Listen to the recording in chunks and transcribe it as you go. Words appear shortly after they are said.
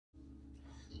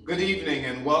Good evening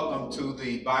and welcome to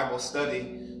the Bible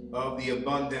study of the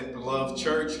Abundant Love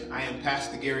Church. I am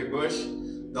Pastor Gary Bush.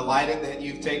 Delighted that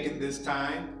you've taken this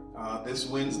time this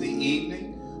Wednesday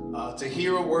evening to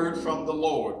hear a word from the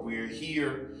Lord. We're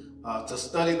here to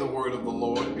study the word of the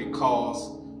Lord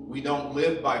because we don't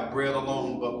live by bread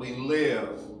alone, but we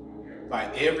live by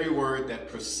every word that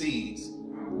proceeds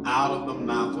out of the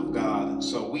mouth of God. And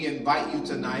so we invite you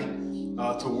tonight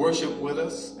to worship with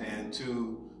us and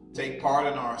to take part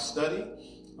in our study.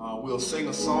 We'll sing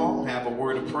a song, have a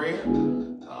word of prayer,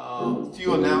 a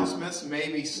few announcements,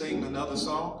 maybe sing another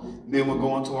song, and then we'll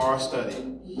go into our study.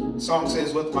 The song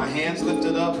says, with my hands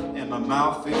lifted up and my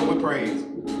mouth filled with praise.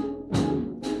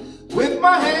 With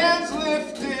my hands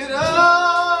lifted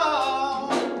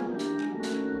up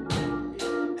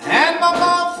and my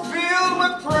mouth filled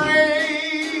with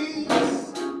praise,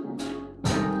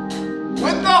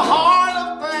 with the heart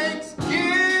of thanksgiving,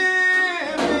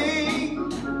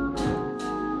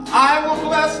 I will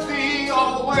bless thee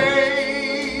always.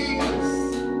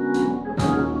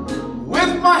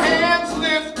 With my hands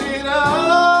lifted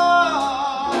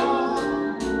up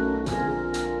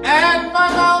and my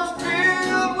mouth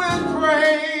filled with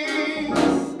praise,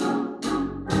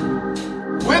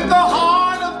 with the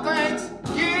heart of thanksgiving,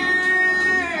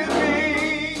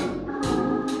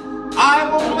 I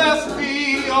will bless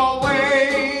thee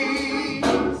always.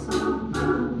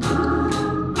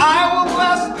 I will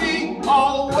bless thee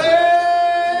always.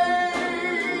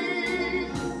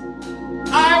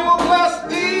 I will bless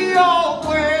thee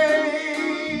always.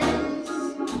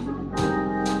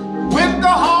 With the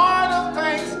heart of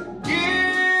thanksgiving,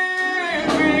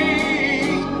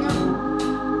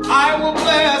 I will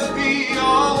bless thee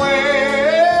always.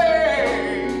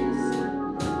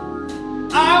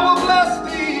 I will bless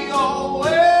thee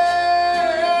always.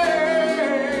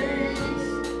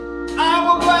 I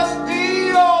will bless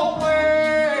thee always.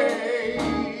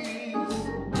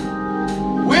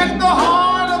 With the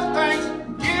heart of thanksgiving,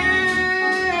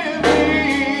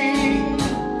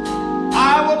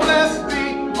 I will bless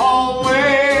thee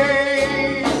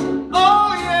always.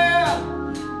 Oh yeah,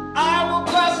 I will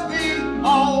bless thee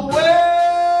always.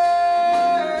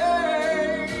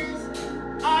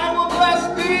 I will bless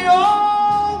thee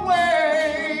always.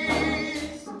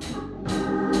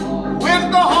 With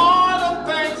the heart of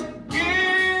thanksgiving,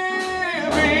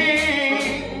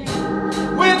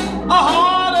 with a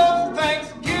heart of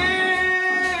thanksgiving,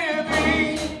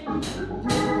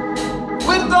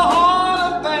 with the heart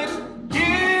of thanksgiving,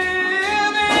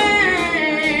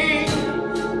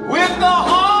 with the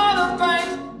heart of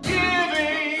thanksgiving,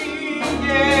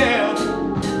 yeah,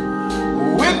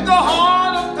 with the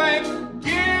heart of thanksgiving,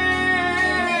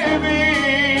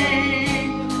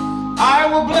 I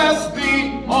will bless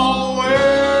thee always.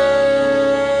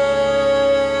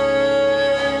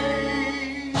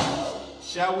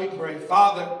 Shall we pray?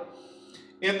 Father,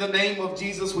 in the name of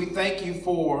Jesus, we thank you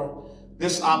for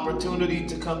this opportunity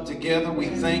to come together. We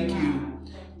thank you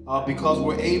because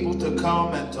we're able to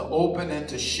come and to open and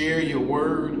to share your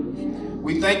word.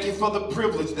 We thank you for the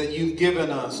privilege that you've given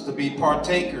us to be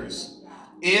partakers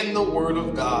in the word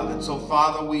of God. And so,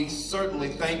 Father, we certainly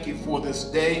thank you for this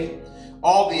day,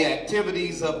 all the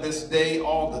activities of this day,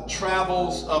 all the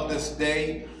travels of this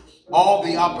day, all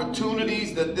the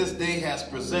opportunities that this day has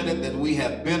presented that we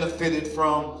have benefited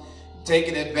from,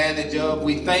 taken advantage of.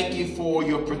 We thank you for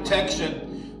your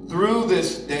protection through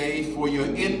this day, for your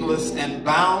endless and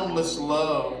boundless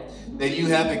love that you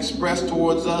have expressed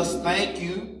towards us. Thank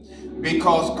you,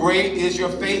 because great is your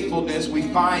faithfulness. We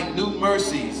find new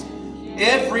mercies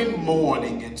every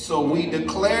morning, and so we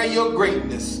declare your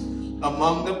greatness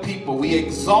among the people. We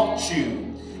exalt you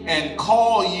and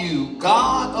call you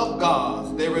God of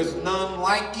gods. There is none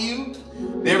like you.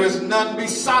 There is none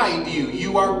beside you.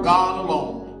 You are God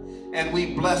alone. And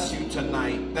we bless you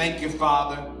tonight. Thank you,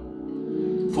 Father,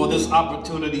 for this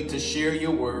opportunity to share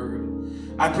your word.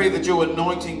 I pray that your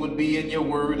anointing would be in your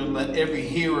word and let every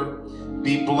hearer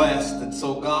be blessed. And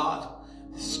so, God,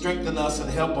 strengthen us and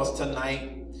help us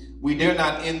tonight. We dare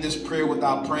not end this prayer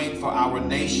without praying for our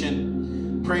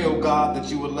nation. Pray, oh God, that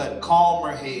you would let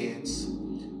calmer heads,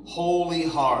 holy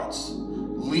hearts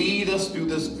lead us through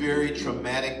this very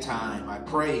traumatic time. I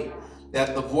pray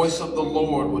that the voice of the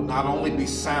Lord would not only be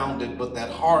sounded, but that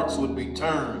hearts would be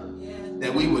turned,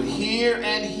 that we would hear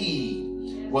and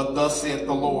heed what thus saith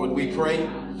the Lord. We pray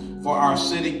for our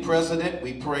sitting president.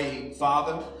 We pray,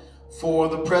 Father, for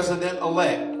the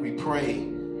president-elect. We pray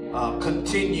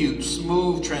continued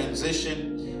smooth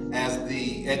transition as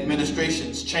the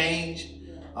administrations change.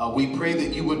 We pray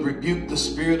that you would rebuke the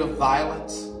spirit of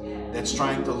violence that's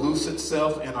trying to loose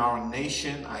itself in our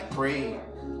nation. I pray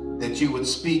that you would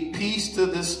speak peace to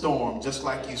this storm, just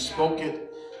like you spoke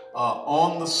it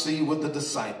on the sea with the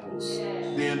disciples.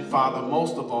 Then, Father,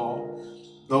 most of all,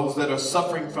 those that are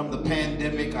suffering from the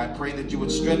pandemic, I pray that you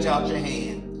would stretch out your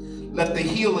hand. Let the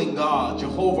healing God,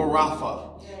 Jehovah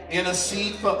Rapha,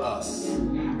 intercede for us.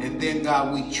 And then,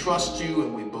 God, we trust you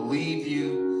and we believe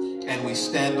you and we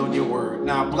stand on your word.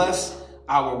 Now, bless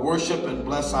our worship and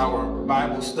bless our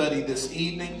Bible study this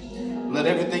evening. Let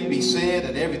everything be said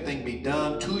and everything be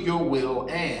done to your will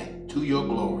and to your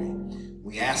glory.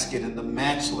 We ask it in the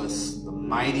matchless, the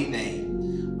mighty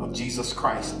name of Jesus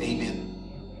Christ. Amen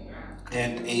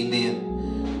and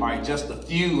amen. All right, just a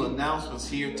few announcements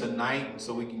here tonight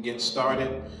so we can get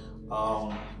started.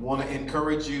 Want to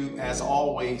encourage you, as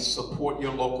always, support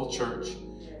your local church.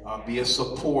 Be a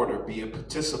supporter, be a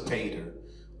participator,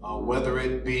 whether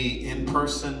it be in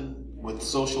person with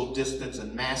social distance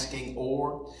and masking,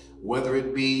 or whether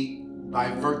it be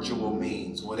by virtual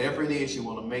means. Whatever it is, you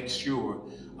want to make sure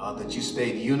that you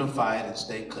stay unified and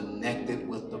stay connected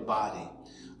with the body.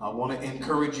 I want to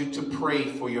encourage you to pray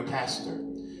for your pastor.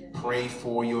 Pray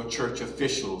for your church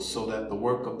officials so that the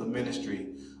work of the ministry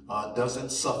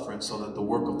doesn't suffer and so that the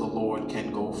work of the Lord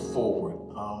can go forward.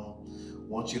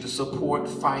 Want you to support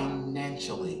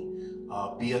financially.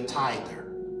 Be a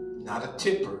tither, not a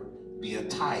tipper, be a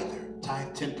tither.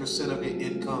 Tithe 10% of your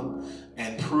income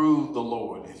and prove the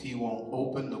Lord. If he won't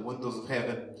open the windows of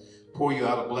heaven, pour you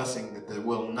out a blessing that there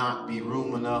will not be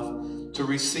room enough to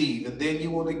receive. And then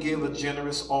you want to give a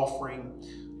generous offering.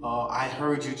 I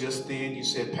heard you just then. You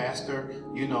said, Pastor,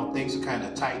 you know, things are kind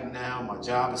of tight now. My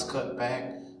job is cut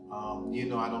back. You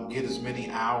know, I don't get as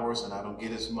many hours and I don't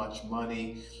get as much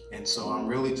money. And so I'm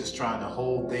really just trying to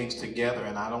hold things together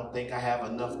and I don't think I have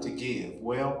enough to give.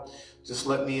 Well, just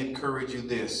let me encourage you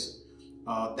this.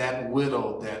 That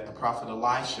widow that the prophet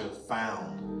Elisha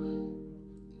found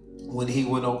when he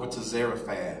went over to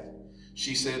Zarephath,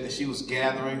 she said that she was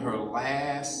gathering her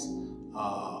last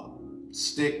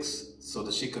sticks so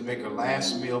that she could make her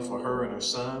last meal for her and her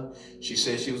son. She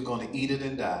said she was going to eat it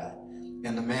and die.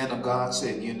 And the man of God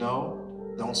said, you know,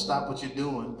 don't stop what you're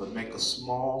doing, but make a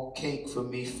small cake for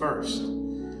me first.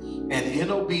 And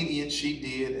in obedience she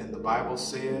did, and the Bible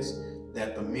says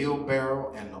that the meal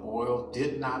barrel and the oil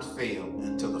did not fail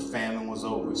until the famine was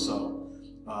over. So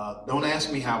don't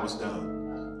ask me how it's done.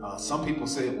 Some people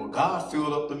say, well, God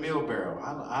filled up the meal barrel.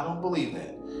 I don't believe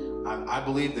that. I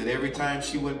believe that every time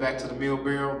she went back to the meal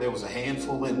barrel, there was a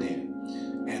handful in there.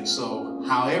 And so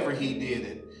however he did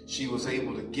it, she was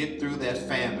able to get through that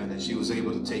famine and she was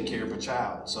able to take care of her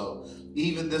child. So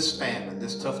even this famine,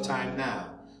 this tough time now,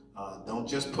 don't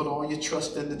just put all your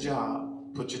trust in the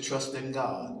job. Put your trust in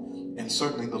God. And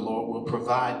certainly the Lord will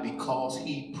provide because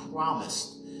he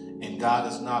promised. And God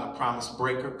is not a promise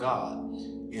breaker. God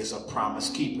is a promise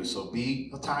keeper. So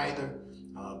be a tither,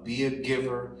 be a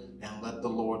giver, and let the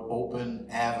Lord open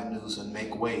avenues and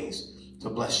make ways to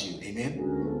bless you. Amen?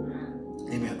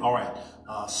 Amen. All right.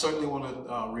 Certainly want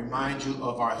to remind you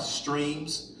of our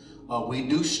streams. We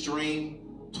do stream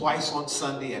twice on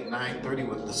Sunday at 9:30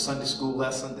 with the Sunday school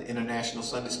lesson, the International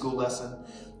Sunday School lesson.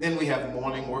 Then we have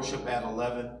morning worship at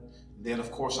 11. Then, of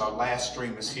course, our last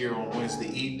stream is here on Wednesday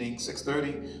evening,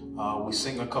 6:30. We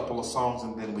sing a couple of songs,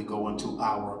 and then we go into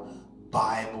our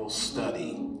Bible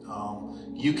study.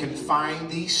 You can find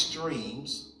these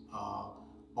streams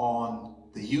on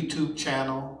the YouTube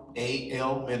channel,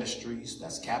 AL Ministries.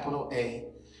 That's capital A,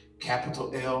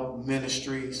 capital L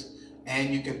Ministries.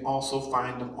 And you can also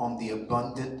find them on the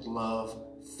Abundant Love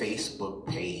Facebook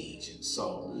page. And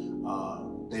so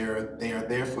they are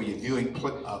there for your viewing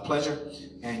pleasure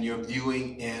and your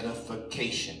viewing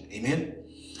edification. Amen?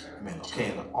 Amen. Okay,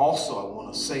 and also I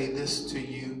want to say this to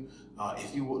you.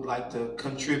 If you would like to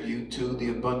contribute to the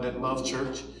Abundant Love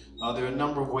Church, there are a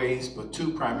number of ways, but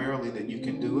two primarily that you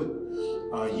can do it.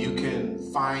 You can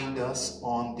find us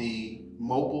on the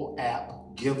mobile app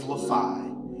Givelify.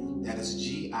 That is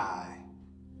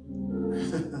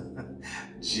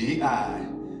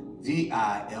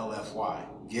Givilify,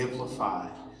 Givelify,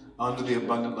 under the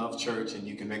Abundant Love Church, and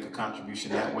you can make a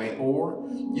contribution that way, or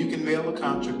you can mail a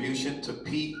contribution to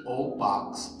P.O.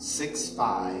 Box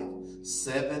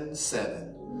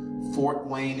 6577, Fort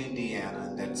Wayne, Indiana,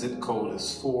 and that zip code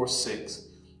is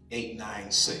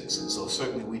 46896. And so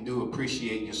certainly we do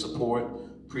appreciate your support,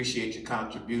 appreciate your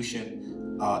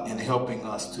contribution in helping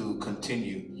us to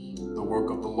continue the work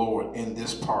of the Lord in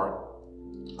this part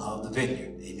of the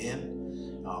vineyard.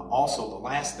 Amen. Also, the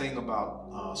last thing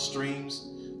about streams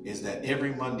is that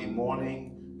every Monday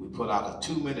morning we put out a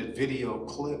 2-minute video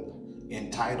clip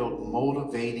entitled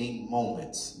Motivating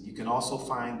Moments. You can also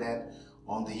find that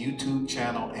on the YouTube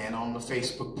channel and on the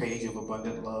Facebook page of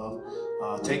Abundant Love.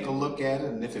 Take a look at it,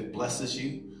 and if it blesses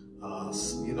you,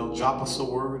 drop us a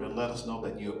word and let us know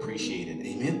that you appreciate it.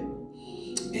 Amen.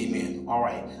 Amen. All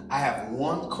right. I have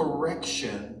one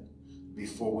correction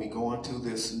before we go into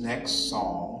this next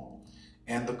song,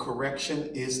 and the correction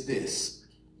is this.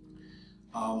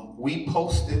 We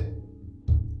posted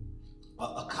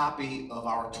a copy of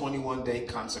our 21-day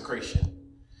consecration.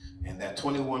 And that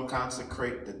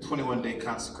 21-day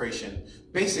consecration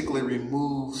basically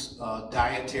removes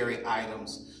dietary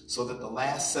items so that the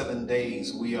last 7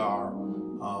 days we are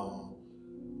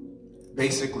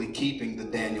basically keeping the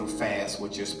Daniel fast,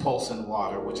 which is pulse and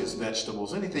water, which is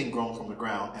vegetables, anything grown from the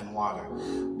ground, and water.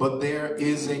 But there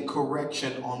is a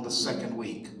correction on the second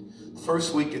week.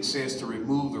 First week it says to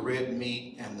remove the red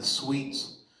meat and the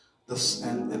sweets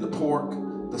and the pork.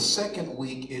 The second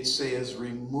week it says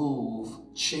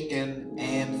remove chicken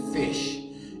and fish.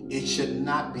 It should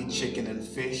not be chicken and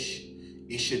fish.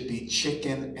 It should be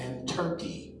chicken and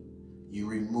turkey. You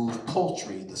remove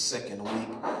poultry the second week,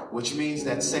 which means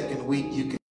that second week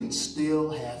you can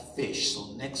still have fish.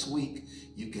 So next week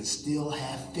you can still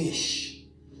have fish.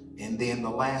 And then the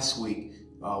last week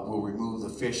we'll remove the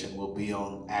fish and we'll be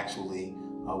on actually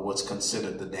what's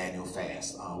considered the Daniel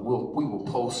fast. We will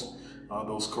post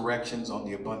those corrections on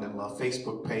the Abundant Love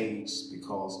Facebook page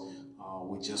because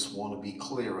we just want to be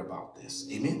clear about this.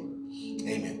 Amen.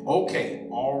 Amen. Okay.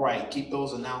 All right. Keep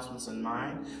those announcements in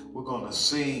mind. We're going to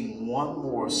sing one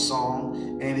more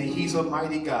song, and He's a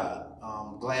Mighty God.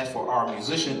 Glad for our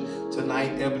musician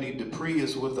tonight. Ebony Dupree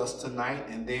is with us tonight,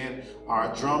 and then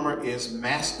our drummer is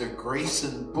Master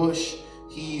Grayson Bush.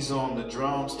 He's on the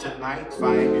drums tonight,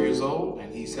 5 years old,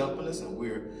 and he's helping us, and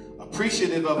we're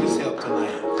appreciative of his help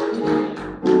tonight.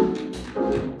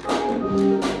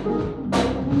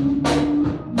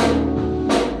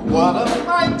 What a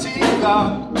mighty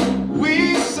God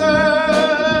we serve.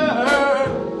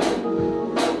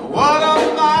 What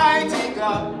a mighty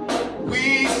God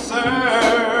we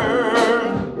serve.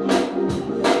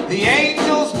 The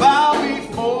angels bow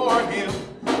before him.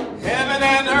 Heaven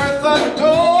and earth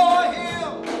adore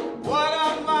him. What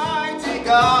a mighty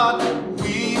God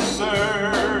we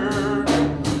serve.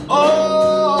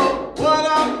 Oh, what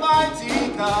a mighty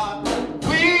God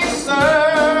we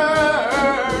serve.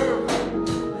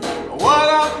 What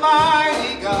a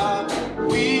mighty God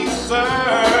we serve.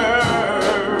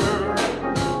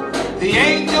 The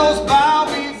angels bow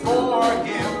before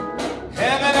him.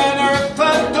 Heaven and earth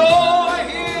adore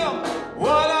him.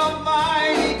 What a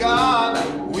mighty God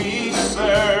we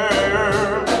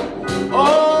serve.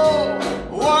 Oh,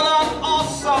 what an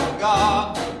awesome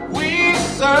God we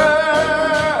serve.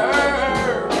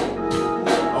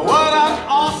 What an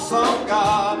awesome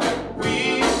God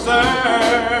we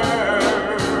serve.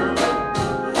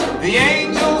 The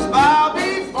angels bow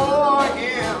before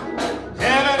him.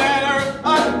 Heaven and earth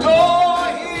adore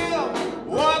him.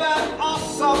 What an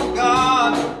awesome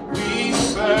God we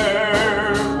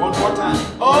serve. One more time.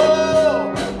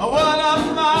 Oh, what a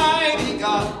mighty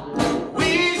God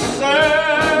we serve.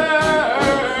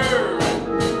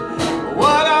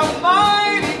 What a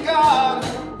mighty God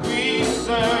we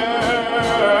serve.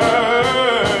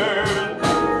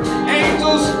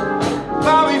 Angels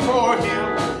bow before him.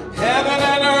 Heaven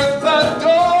and earth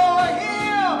adore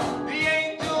him. The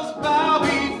angels bow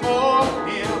before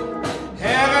him.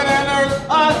 Heaven and earth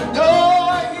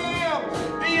adore him.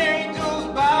 The angels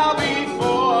bow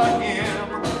before him.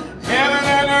 Heaven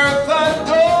and earth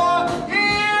adore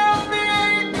him. The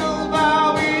angels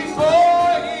bow before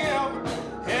him.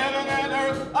 Heaven and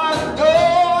earth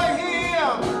adore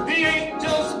him. The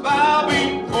angels bow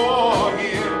before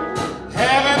him.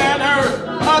 Heaven and earth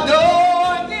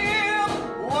adore him.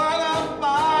 What a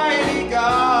mighty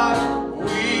God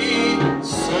we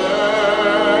serve.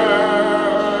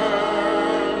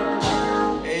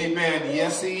 Amen.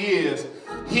 Yes, he is.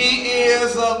 He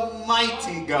is a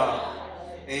mighty God.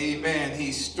 Amen.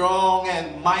 He's strong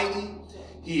and mighty.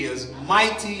 He is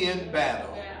mighty in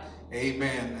battle.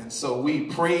 Amen. And so we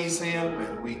praise him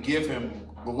and we give him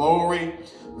glory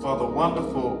for the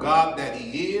wonderful God that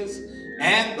he is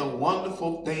and the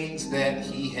wonderful things that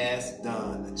he has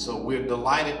done. And so we're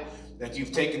delighted that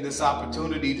you've taken this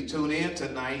opportunity to tune in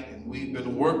tonight. And we've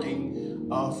been working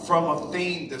from a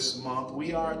theme this month.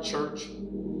 We are a church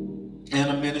and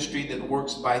a ministry that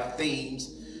works by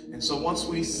themes. And so once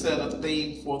we set a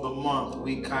theme for the month,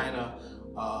 we kind of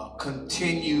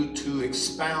continue to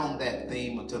expound that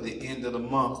theme until the end of the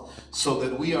month so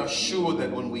that we are sure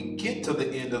that when we get to the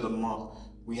end of the month,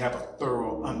 we have a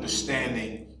thorough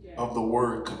understanding of the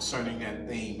word concerning that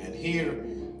theme. And here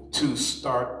to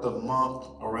start the month,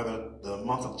 or rather the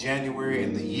month of January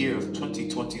in the year of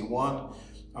 2021.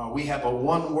 We have a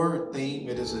one-word theme.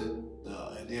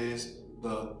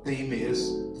 The theme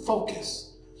is focus.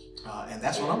 And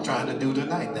that's what I'm trying to do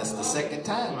tonight. That's the second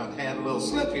time I've had a little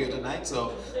slip here tonight.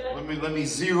 So let me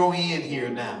zero in here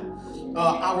now.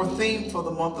 Our theme for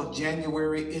the month of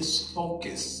January is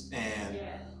focus. And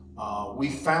we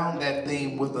found that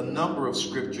theme with a number of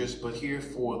scriptures, but here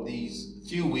for these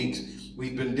few weeks,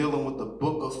 we've been dealing with the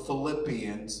book of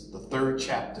Philippians, the 3rd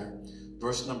chapter,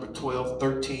 verse number 12,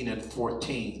 13, and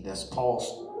 14. That's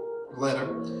Paul's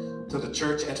letter to the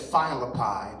church at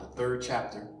Philippi, the 3rd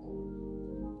chapter,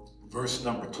 verse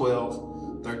number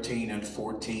 12, 13, and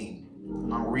 14.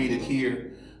 And I'll read it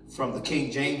here from the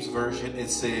King James Version. It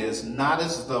says, "Not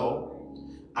as though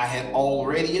I had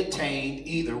already attained,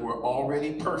 either were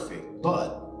already perfect,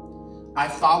 but I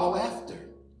follow after,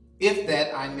 if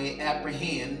that I may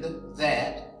apprehend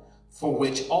that for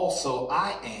which also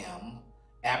I am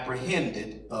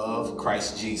apprehended of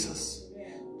Christ Jesus."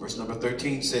 Verse number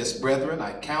 13 says, "Brethren,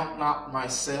 I count not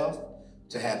myself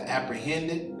to have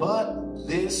apprehended, but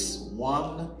this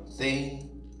one thing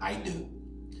I do,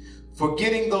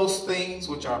 forgetting those things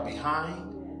which are behind,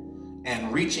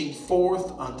 and reaching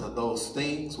forth unto those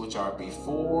things which are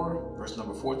before." Verse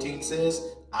number 14 says,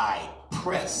 "I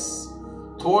press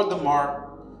toward the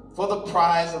mark for the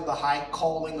prize of the high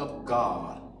calling of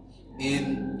God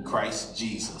in Christ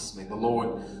Jesus." May the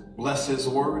Lord bless his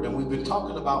word. And we've been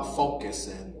talking about focus,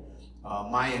 and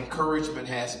my encouragement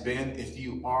has been, if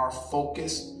you are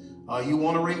focused, you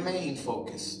want to remain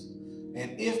focused.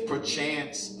 And if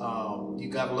perchance you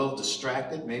got a little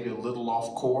distracted, maybe a little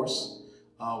off course,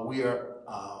 we are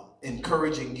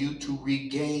encouraging you to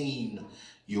regain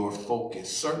your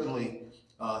focus. Certainly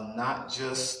not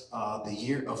just the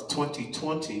year of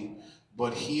 2020,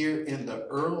 but here in the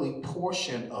early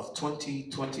portion of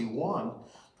 2021,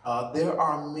 there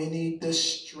are many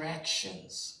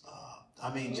distractions.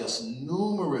 Just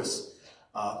numerous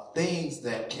things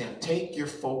that can take your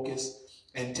focus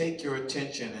and take your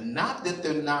attention. And not that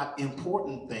they're not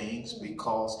important things,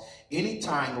 because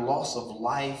anytime loss of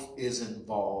life is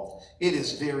involved, it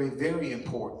is very, very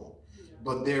important.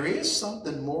 But there is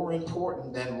something more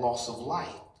important than loss of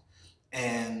life,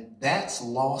 and that's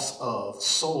loss of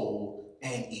soul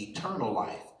and eternal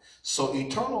life. So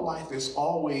eternal life is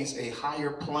always a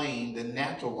higher plane than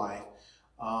natural life,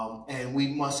 and we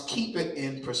must keep it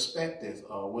in perspective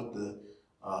with the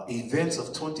events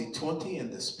of 2020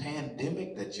 and this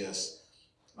pandemic that just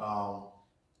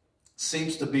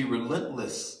seems to be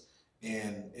relentless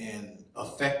in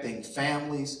affecting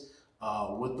families,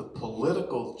 with the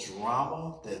political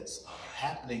drama that's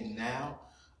happening now.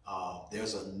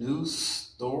 There's a new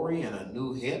story and a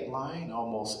new headline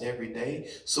almost every day.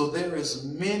 So there is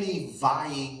many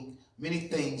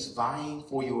things vying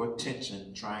for your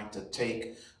attention, trying to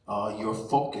take your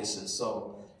focus. And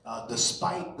so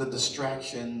despite the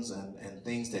distractions and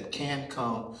things that can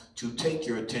come to take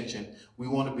your attention, we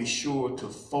want to be sure to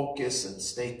focus and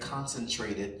stay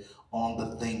concentrated on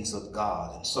the things of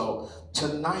God. And so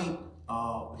tonight,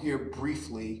 here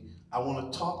briefly, I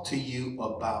want to talk to you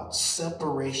about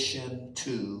separation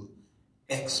to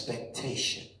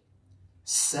expectation.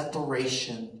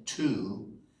 Separation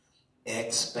to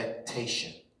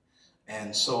expectation.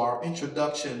 And so our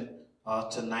introduction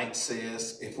tonight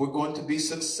says, if we're going to be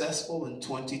successful in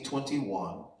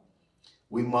 2021,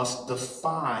 we must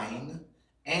define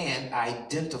and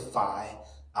identify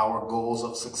our goals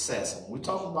of success. And when we're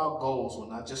talking about goals,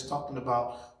 we're not just talking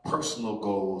about personal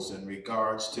goals in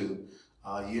regards to,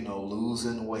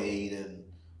 losing weight and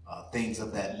things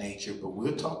of that nature, but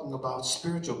we're talking about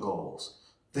spiritual goals,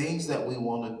 things that we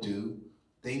want to do,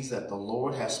 things that the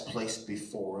Lord has placed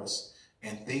before us,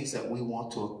 and things that we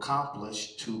want to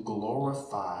accomplish to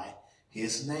glorify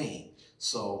his name.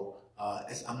 So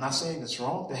I'm not saying it's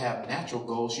wrong to have natural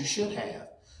goals. You should have,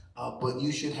 but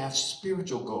you should have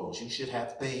spiritual goals. You should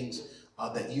have things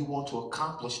that you want to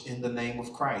accomplish in the name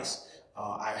of Christ.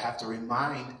 I have to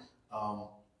remind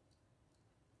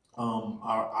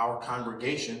our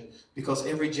congregation, because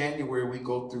every January we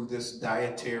go through this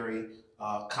dietary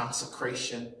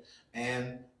consecration,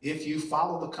 and if you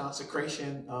follow the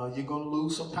consecration, you're going to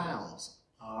lose some pounds.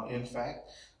 In fact,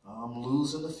 I'm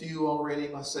losing a few already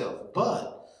myself,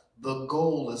 but the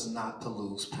goal is not to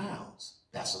lose pounds.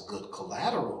 That's a good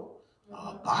collateral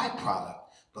byproduct,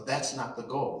 but that's not the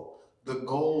goal. The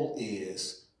goal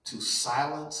is to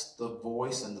silence the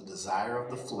voice and the desire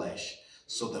of the flesh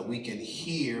so that we can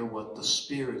hear what the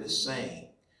Spirit is saying.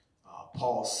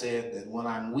 Paul said that when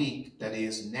I'm weak, that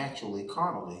is naturally,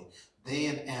 carnally,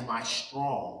 then am I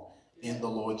strong. in the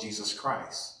Lord Jesus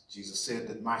Christ. Jesus said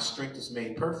that my strength is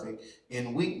made perfect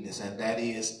in weakness, and that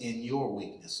is in your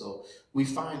weakness. So we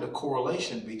find a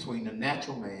correlation between the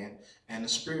natural man and the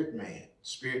spirit man.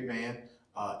 Spirit man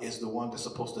is the one that's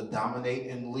supposed to dominate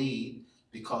and lead,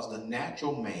 because the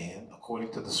natural man,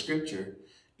 according to the scripture,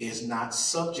 is not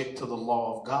subject to the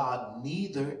law of God,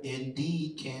 neither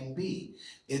indeed can be.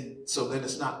 So then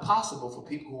it's not possible for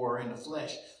people who are in the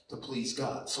flesh to please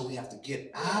God. So we have to get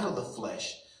out of the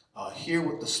flesh, hear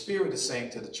what the Spirit is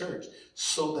saying to the church,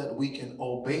 so that we can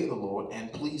obey the Lord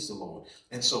and please the Lord.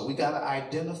 And so we got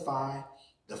to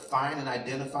define and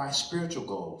identify spiritual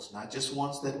goals, not just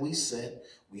ones that we set.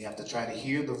 We have to try to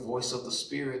hear the voice of the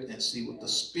Spirit and see what the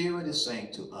Spirit is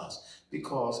saying to us.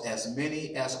 Because as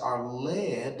many as are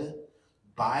led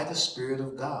by the Spirit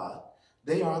of God,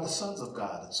 they are the sons of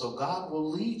God. And so God will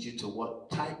lead you to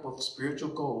what type of spiritual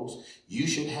goals you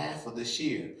should have for this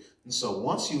year. And so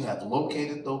once you have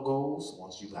located those goals,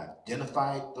 once you've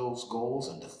identified those goals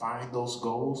and defined those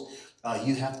goals,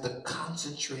 you have to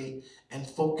concentrate and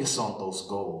focus on those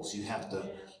goals. You have to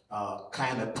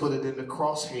kind of put it in the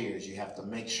crosshairs. You have to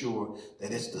make sure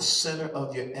that it's the center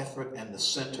of your effort and the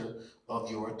center of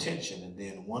your attention. And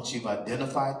then once you've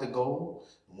identified the goal,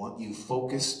 once you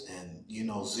focused and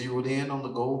zeroed in on the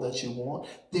goal that you want,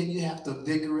 then you have to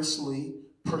vigorously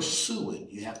pursue it.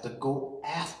 You have to go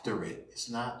after it. It's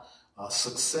not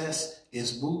success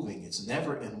is moving. It's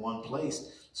never in one place.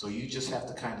 So you just have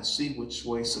to kind of see which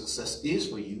way success is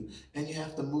for you, and you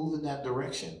have to move in that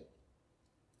direction.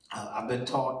 I've been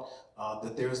taught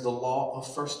that there's the law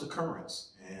of first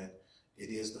occurrence, and it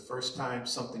is the first time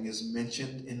something is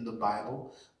mentioned in the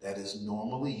Bible that is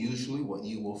usually what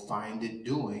you will find it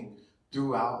doing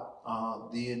throughout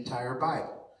the entire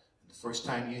Bible. The first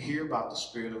time you hear about the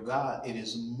Spirit of God, it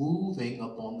is moving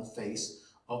upon the face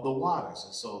of the waters.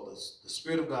 And so the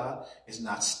Spirit of God is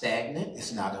not stagnant.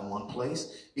 It's not in one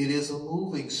place. It is a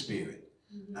moving spirit.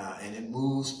 And it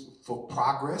moves for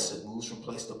progress. It moves from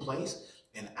place to place.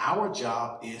 And our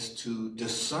job is to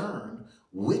discern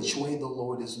which way the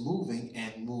Lord is moving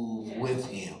and move with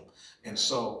him. And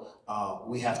so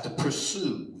we have to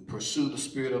pursue. We pursue the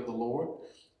Spirit of the Lord,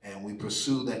 and we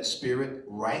pursue that Spirit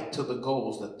right to the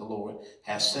goals that the Lord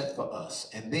has set for us.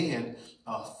 And then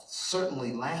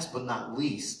certainly last but not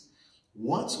least,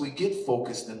 once we get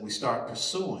focused and we start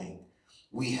pursuing,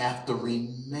 we have to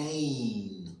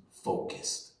remain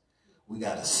focused. We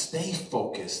got to stay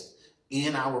focused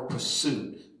in our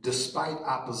pursuit, despite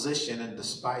opposition and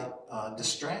despite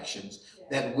distractions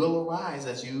that will arise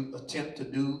as you attempt to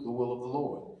do the will of the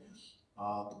Lord.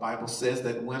 The Bible says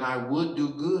that when I would do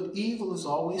good, evil is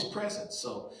always present.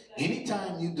 So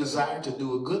anytime you desire to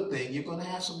do a good thing, you're going to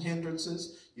have some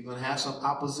hindrances. You're going to have some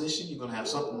opposition. You're going to have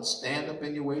something stand up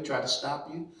in your way, try to stop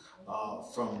you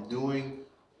from doing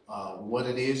what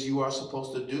it is you are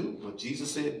supposed to do. But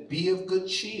Jesus said, be of good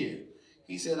cheer.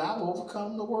 He said, I've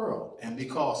overcome the world. And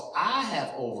because I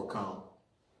have overcome,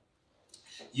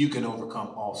 you can overcome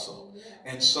also.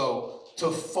 And so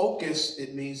to focus,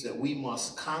 it means that we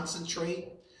must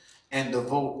concentrate and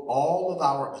devote all of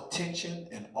our attention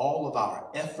and all of our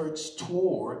efforts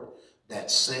toward that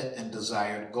set and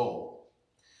desired goal.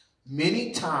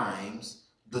 Many times,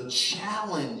 the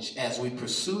challenge as we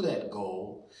pursue that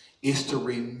goal is to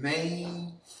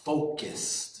remain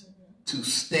focused, to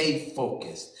stay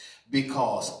focused,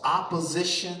 because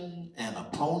opposition and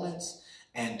opponents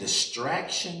and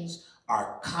distractions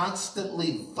are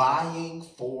constantly vying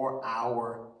for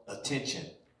our attention.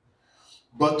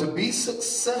 But to be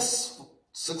successful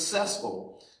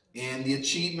in the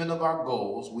achievement of our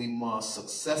goals, we must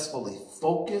successfully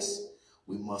focus,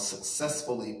 we must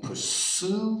successfully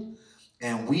pursue,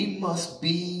 and we must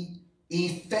be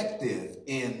effective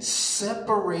in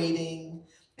separating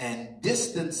and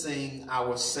distancing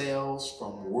ourselves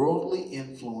from worldly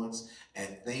influence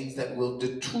and things that will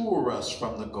detour us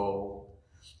from the goal.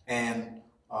 And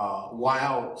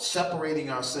while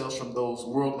separating ourselves from those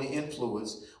worldly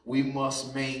influence, we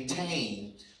must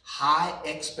maintain high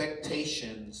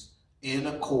expectations in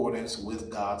accordance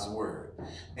with God's word.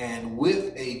 And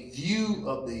with a view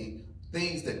of the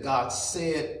things that God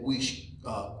said we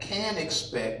can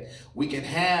expect, we can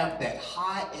have that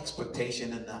high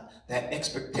expectation, and that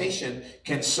expectation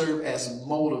can serve as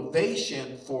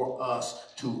motivation for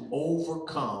us to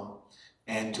overcome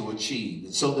and to achieve.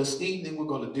 And so this evening we're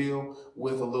going to deal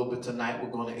with a little bit tonight.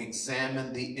 We're going to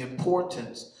examine the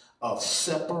importance of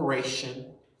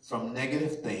separation from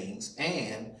negative things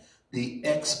and the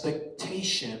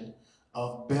expectation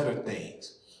of better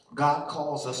things. God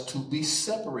calls us to be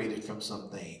separated from some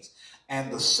things,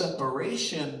 and the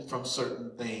separation from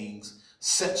certain things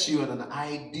sets you in an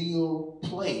ideal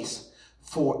place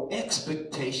for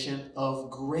expectation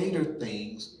of greater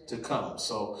things to come.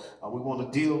 So we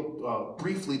want to deal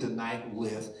briefly tonight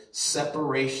with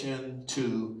separation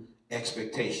to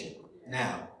expectation.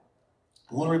 Now,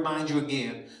 I want to remind you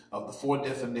again of the 4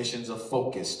 definitions of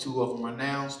focus. 2 of them are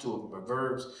nouns, 2 of them are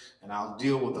verbs, and I'll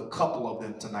deal with a couple of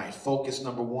them tonight. Focus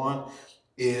number 1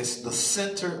 is the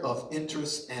center of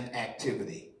interest and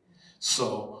activity.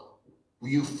 So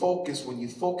when you focus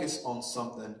on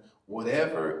something,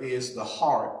 whatever is the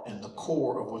heart and the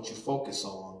core of what you focus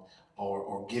on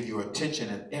or give your attention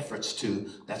and efforts to,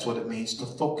 that's what it means to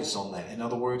focus on that. In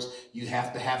other words, you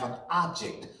have to have an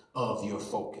object of your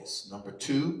focus. Number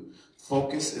 2,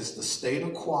 focus is the state or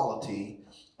quality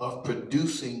of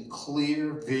producing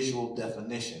clear visual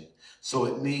definition. So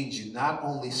it means you not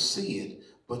only see it,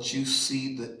 but you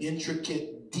see the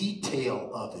intricate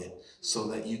detail of it so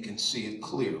that you can see it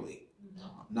clearly.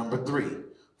 Number 3,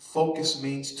 focus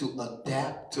means to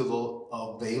adapt to the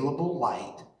available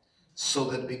light so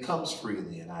that it becomes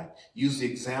freely. And I use the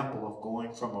example of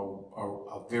going from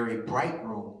a very bright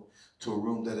room to a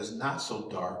room that is not so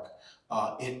dark.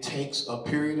 It takes a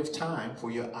period of time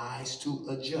for your eyes to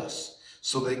adjust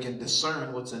so they can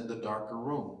discern what's in the darker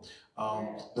room.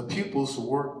 The pupils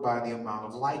work by the amount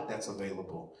of light that's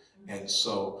available. And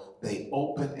so they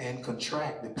open and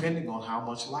contract depending on how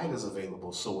much light is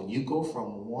available. So when you go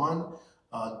from one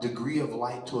degree of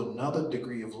light to another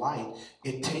degree of light,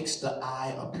 it takes the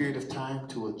eye a period of time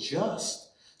to adjust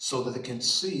so that it can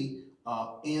see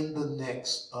in the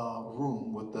next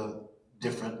room with the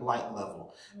different light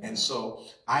level. And so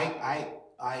I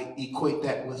equate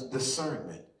that with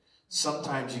discernment.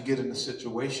 Sometimes you get into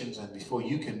situations and before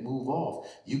you can move off,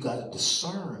 you got to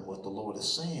discern what the Lord is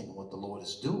saying, what the Lord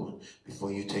is doing before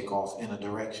you take off in a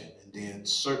direction. And then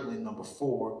certainly number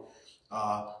 4,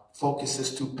 focus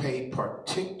is to pay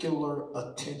particular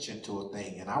attention to a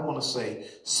thing. And I want to say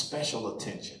special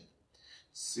attention.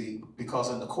 See, because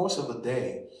in the course of a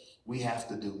day, we have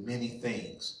to do many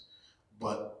things.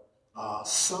 But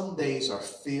some days are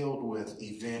filled with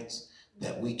events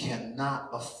that we cannot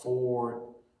afford.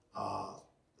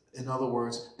 In other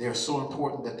words, they're so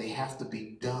important that they have to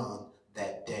be done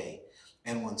that day.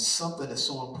 And when something is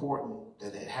so important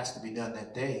that it has to be done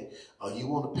that day, you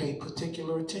want to pay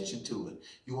particular attention to it.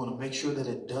 You want to make sure that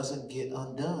it doesn't get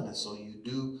undone. And so you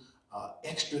do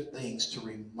extra things to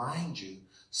remind you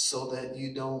so that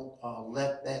you don't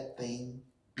let that thing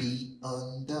be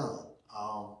undone.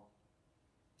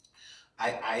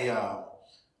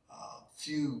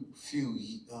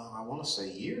 I want to say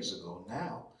years ago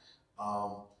now,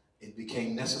 it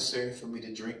became necessary for me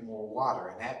to drink more water.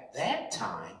 And at that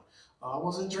time, I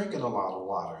wasn't drinking a lot of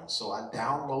water. And so I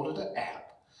downloaded an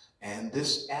app, and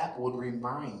this app would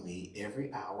remind me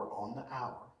every hour on the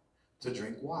hour to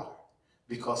drink water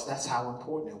because that's how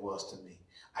important it was to me.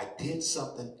 I did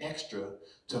something extra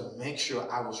to make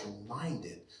sure I was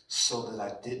reminded so that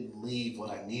I didn't leave what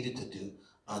I needed to do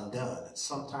undone. And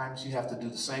sometimes you have to do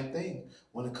the same thing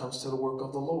when it comes to the work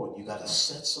of the Lord. You got to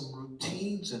set some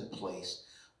routines in place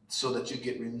so that you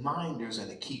get reminders,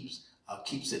 and it keeps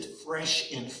it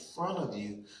fresh in front of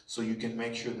you so you can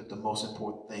make sure that the most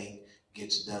important thing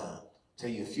gets done. I'll tell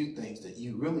you a few things that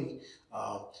you really,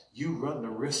 you run the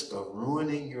risk of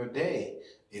ruining your day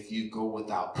if you go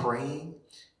without praying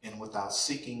and without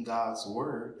seeking God's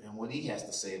word and what he has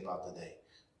to say about the day.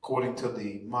 According to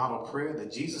the model prayer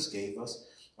that Jesus gave us,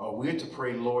 we're to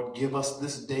pray, Lord, give us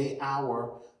this day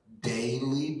our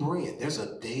daily bread. There's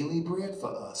a daily bread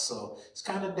for us. So it's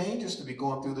kind of dangerous to be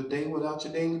going through the day without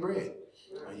your daily bread.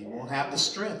 You won't have the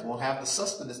strength, won't have the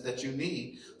sustenance that you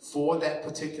need for that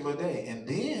particular day. And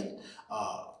then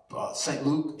St.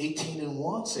 Luke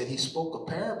 18:1 said he spoke a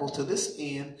parable to this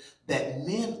end that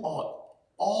men ought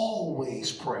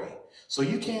always pray. So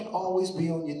you can't always be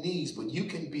on your knees, but you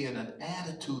can be in an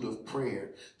attitude of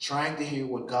prayer, trying to hear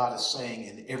what God is saying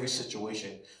in every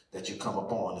situation that you come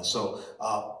upon. And so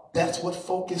that's what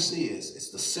focus is. It's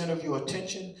the center of your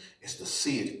attention. It's to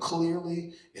see it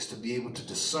clearly. It's to be able to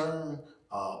discern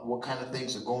what kind of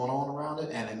things are going on around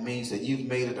it. And it means that you've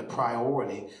made it a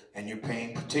priority and you're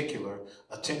paying particular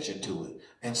attention to it.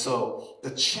 And so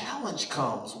the challenge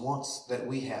comes once that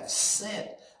we have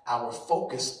set our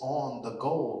focus on the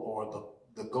goal, or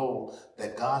the goal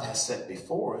that God has set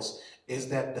before us, is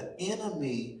that the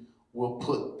enemy will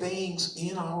put things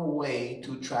in our way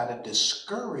to try to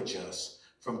discourage us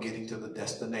from getting to the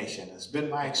destination. It's been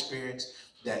my experience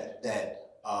that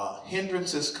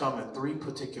hindrances come in 3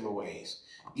 particular ways.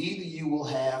 Either you will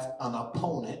have an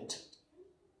opponent,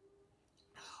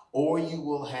 or you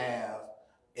will have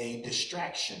a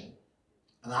distraction,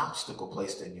 an obstacle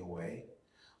placed in your way,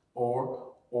 or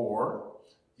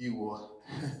you will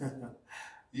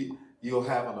you'll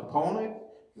have an opponent,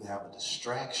 you'll have a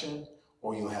distraction,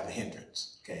 or you'll have a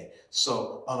hindrance. Okay,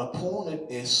 so an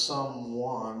opponent is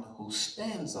someone who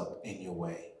stands up in your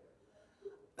way.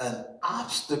 An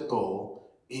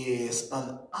obstacle is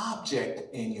an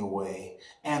object in your way,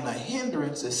 and a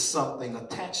hindrance is something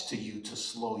attached to you to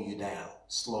slow you down,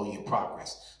 slow your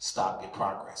progress, stop your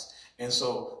progress. And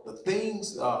so the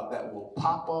things that will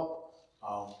pop up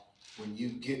when you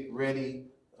get ready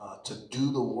to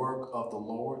do the work of the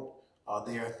Lord,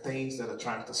 there are things that are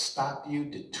trying to stop you,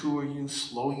 detour you,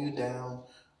 slow you down,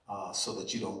 so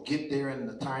that you don't get there in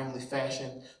the timely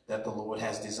fashion that the Lord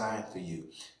has designed for you.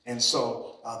 And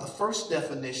so the first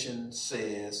definition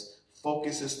says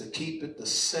focus is to keep it the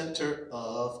center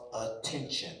of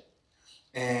attention.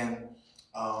 And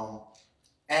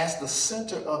as the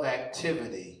center of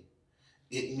activity,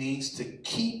 it means to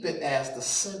keep it as the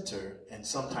center, and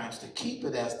sometimes to keep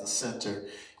it as the center,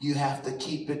 you have to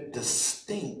keep it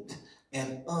distinct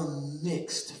and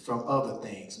unmixed from other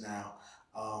things. Now,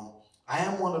 I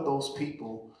am one of those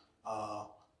people,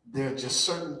 there are just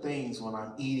certain things when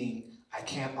I'm eating, I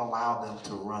can't allow them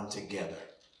to run together.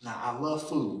 Now, I love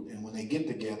food, and when they get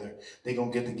together, they're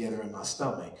going to get together in my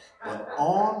stomach. But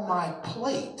on my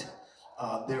plate,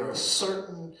 there are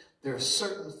certain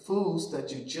foods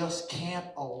that you just can't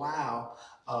allow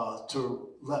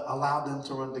allow them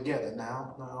to run together.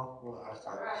 Now,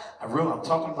 I'm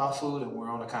talking about food, and we're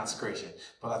on a consecration,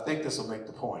 but I think this will make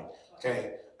the point.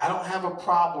 Okay, I don't have a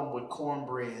problem with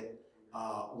cornbread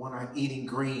when I'm eating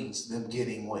greens, them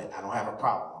getting wet. I don't have a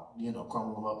problem,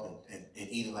 crumble them up and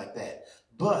eat it like that.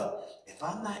 But if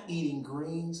I'm not eating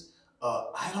greens,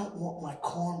 I don't want my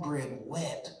cornbread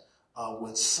wet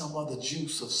with some other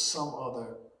juice of some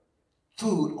other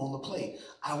food on the plate.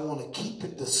 I want to keep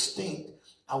it distinct.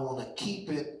 I want to keep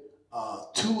it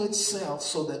to itself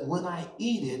so that when I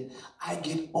eat it, I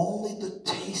get only the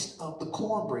taste of the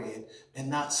cornbread and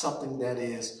not something that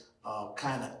is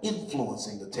kind of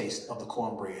influencing the taste of the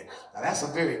cornbread. Now, that's a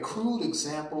very crude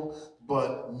example,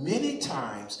 but many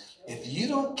times, if you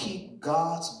don't keep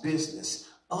God's business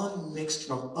unmixed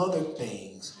from other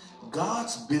things,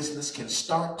 God's business can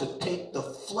start to take the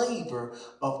flavor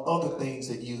of other things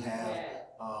that you have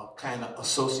kind of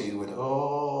associated with it.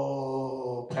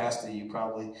 Oh, Pastor, you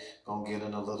probably gonna get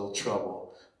in a little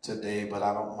trouble today, but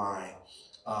I don't mind.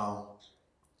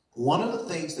 One of the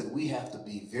things that we have to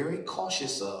be very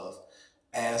cautious of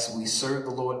as we serve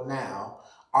the Lord now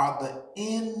are the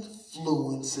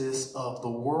influences of the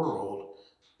world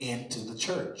into the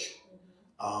church.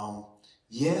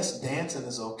 Yes, dancing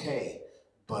is okay,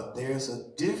 but there's a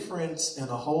difference in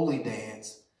a holy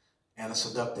dance and a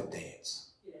seductive dance.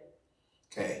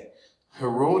 Okay,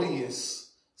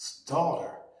 Herodias'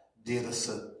 daughter did a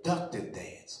seductive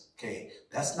dance. Okay,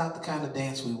 that's not the kind of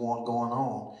dance we want going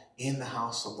on in the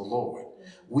house of the Lord.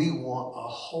 We want a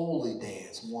holy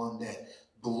dance, one that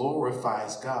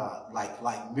glorifies God,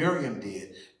 like Miriam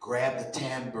did, grabbed the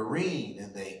tambourine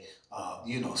and they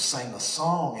sang a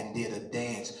song and did a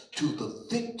dance to the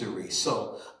victory.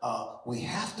 So we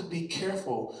have to be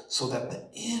careful so that the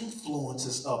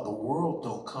influences of the world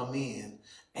don't come in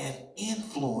and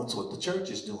influence what the church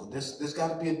is doing. There's got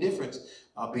to be a difference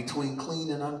between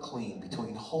clean and unclean,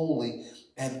 between holy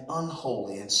and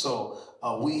unholy. And so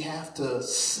we have to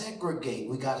segregate.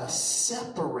 We got to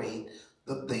separate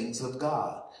the things of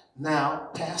God. Now,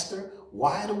 Pastor,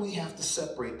 why do we have to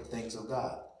separate the things of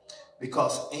God?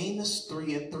 Because Amos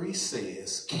 3:3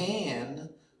 says, can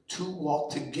two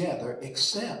walk together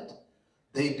except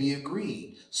they be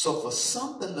agreed? So for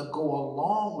something to go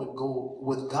along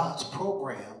with God's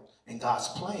program and God's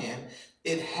plan,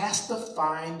 it has to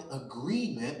find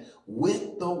agreement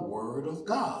with the Word of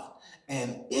God.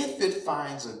 And if it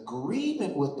finds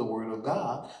agreement with the Word of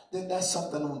God, then that's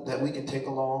something that we can take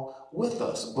along with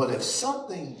us. But if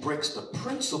something breaks the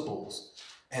principles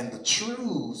and the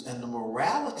truths and the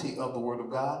morality of the Word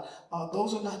of God,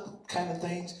 those are not the kind of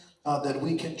things that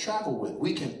we can travel with.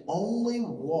 We can only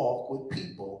walk with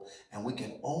people, and we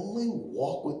can only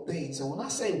walk with things. And when I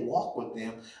say walk with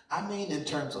them, I mean in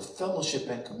terms of fellowship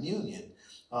and communion.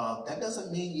 That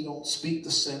doesn't mean you don't speak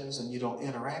to sinners and you don't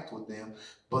interact with them,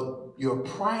 but your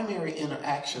primary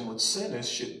interaction with sinners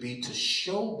should be to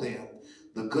show them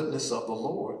the goodness of the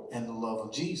Lord and the love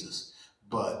of Jesus.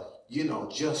 But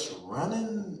just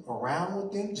running around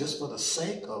with them just for the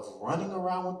sake of running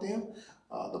around with them,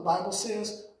 the Bible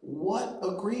says, what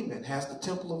agreement has the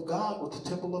temple of God with the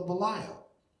temple of Belial?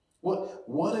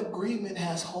 What agreement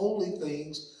has holy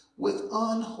things with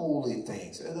unholy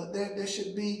things. There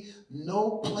should be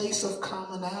no place of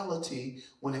commonality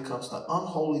when it comes to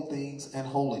unholy things and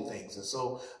holy things. And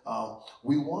so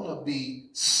we want to be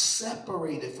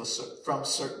separated from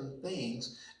certain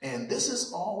things. And this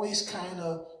is always kind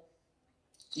of,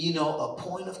 a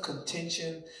point of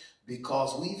contention,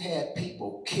 because we've had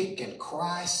people kick and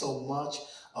cry so much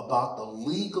about the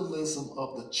legalism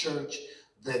of the church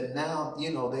that now,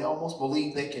 they almost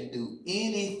believe they can do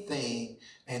anything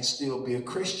and still be a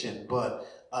Christian. But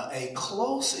a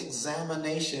close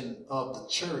examination of the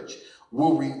church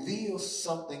will reveal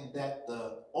something that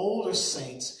the older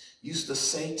saints used to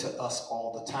say to us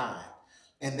all the time.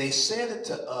 And they said it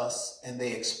to us and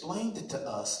they explained it to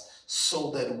us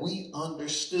so that we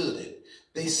understood it.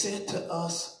 They said to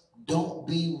us, don't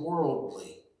be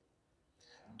worldly.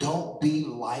 Don't be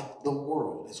like the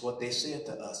world, is what they said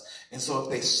to us. And so if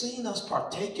they seen us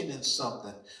partaking in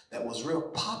something that was real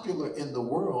popular in the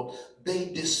world, they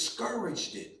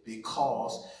discouraged it,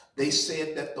 because they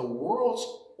said that the world's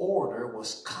order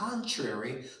was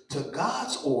contrary to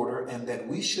God's order, and that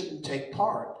we shouldn't take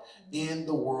part in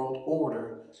the world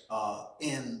order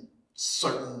in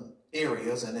certain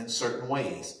areas and in certain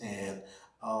ways. And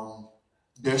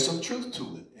there's some truth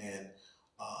to it. And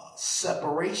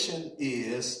separation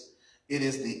is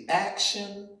the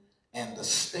action and the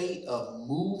state of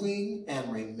moving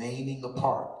and remaining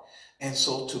apart. And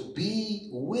so to be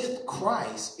with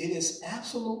Christ, it is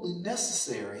absolutely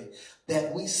necessary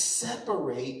that we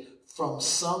separate from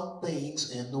some things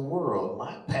in the world.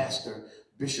 My pastor,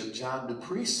 Bishop John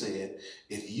Dupree, said,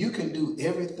 if you can do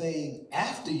everything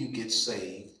after you get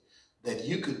saved that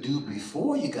you could do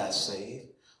before you got saved,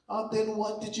 then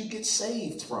what did you get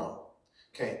saved from?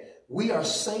 Okay, we are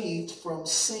saved from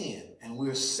sin, and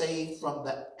we're saved from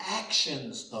the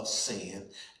actions of sin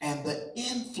and the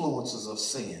influences of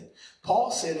sin.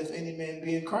 Paul said, if any man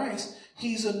be in Christ,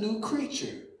 he's a new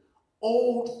creature.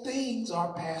 Old things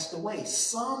are passed away.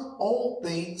 Some old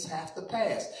things have to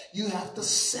pass. You have to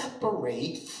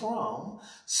separate from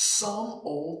some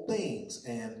old things.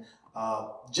 And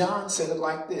John said it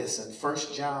like this in 1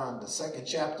 John, the 2nd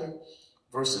chapter,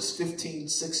 verses 15,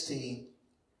 16,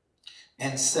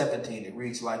 and 17. It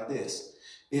reads like this.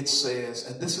 It says,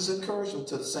 and this is encouragement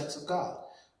to the saints of God.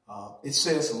 It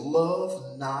says,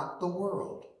 love not the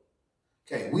world.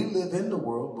 Okay, we live in the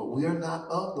world, but we are not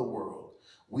of the world.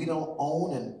 We don't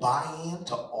own and buy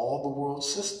into all the world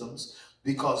systems,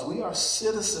 because we are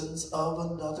citizens of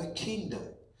another kingdom.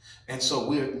 And so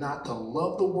we are not to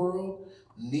love the world,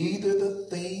 neither the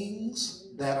things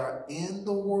that are in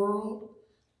the world.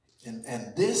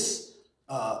 And this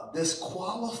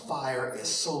qualifier is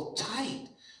so tight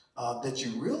that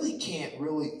you really can't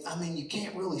you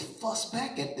can't really fuss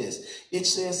back at this. It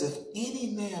says, if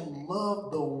any man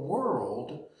love the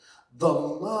world, the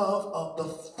love of the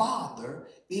Father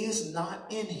is not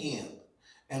in him.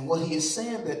 And what he is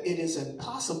saying, that it is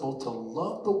impossible to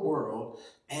love the world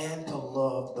and to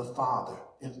love the Father.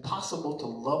 Impossible to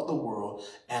love the world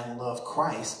and love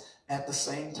Christ at the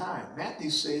same time. Matthew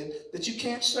said that you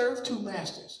can't serve two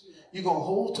masters. You're going to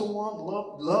hold to one,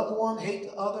 love one, hate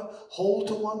the other, hold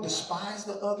to one, despise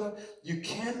the other. You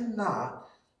cannot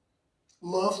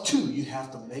love two. You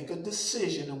have to make a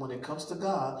decision. And when it comes to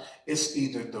God, it's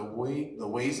either the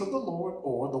ways of the Lord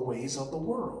or the ways of the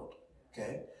world.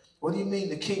 Okay? What do you mean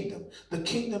the kingdom? The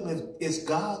kingdom is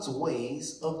God's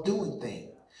ways of doing things.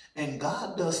 And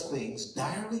God does things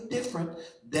entirely different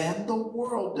than the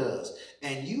world does.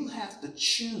 And you have to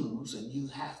choose, and you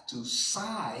have to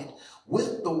side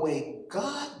with the way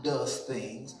God does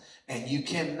things. And you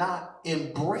cannot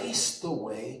embrace the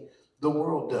way the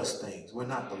world does things. We're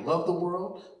not to love the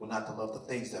world. We're not to love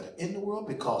the things that are in the world,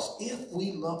 because if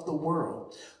we love the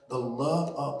world, the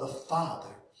love of the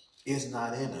Father is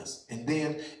not in us. And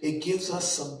then it gives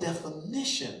us some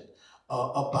definition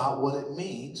about what it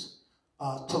means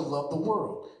to love the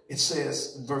world. It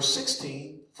says in verse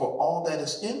 16, for all that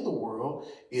is in the world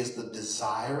is the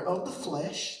desire of the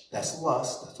flesh. That's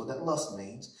lust. That's what that lust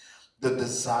means. The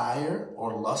desire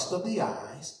or lust of the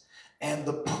eyes and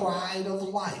the pride of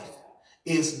life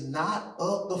is not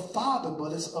of the Father,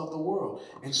 but is of the world.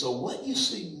 And so what you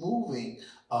see moving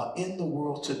in the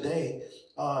world today,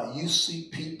 you see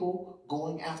people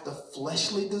going after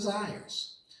fleshly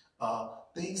desires,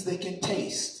 things they can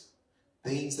taste,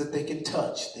 things that they can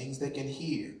touch, things they can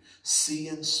hear, see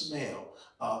and smell.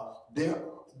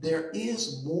 There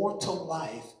is more to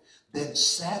life than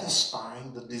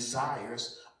satisfying the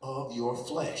desires of your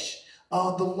flesh.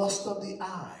 The lust of the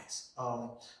eyes.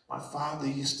 My father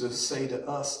used to say to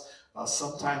us,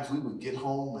 sometimes we would get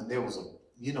home and there was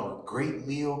a great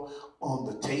meal on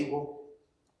the table.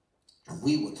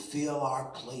 we would fill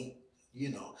our plate,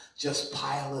 just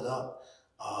pile it up.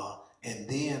 And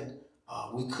then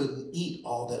we couldn't eat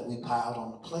all that we piled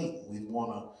on the plate. We'd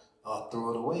want to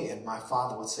throw it away. And my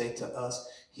father would say to us,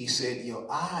 he said, your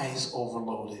eyes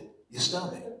overloaded your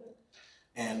stomach.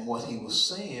 And what he was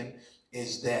saying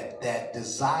is that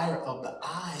desire of the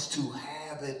eyes to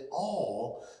have it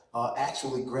all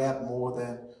actually grabbed more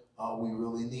than we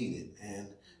really needed. And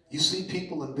you see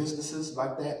people in businesses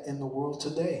like that in the world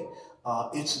today.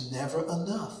 It's never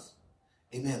enough.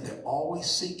 Amen. They're always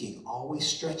seeking, always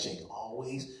stretching,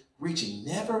 always reaching,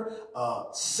 never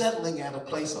settling at a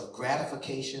place of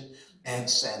gratification and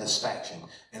satisfaction.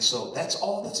 And so that's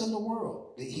all that's in the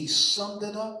world. He summed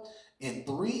it up in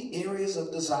 3 areas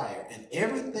of desire. And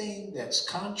everything that's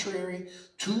contrary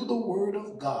to the word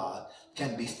of God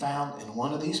can be found in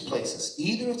one of these places.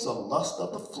 Either it's a lust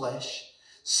of the flesh,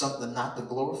 something not to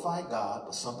glorify God,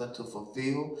 but something to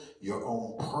fulfill your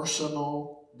own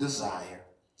personal desire.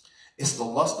 It's the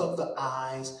lust of the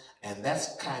eyes, and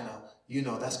that's kind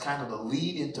of the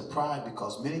lead into pride,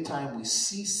 because many times we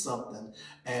see something,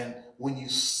 and when you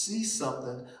see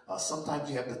something, sometimes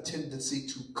you have the tendency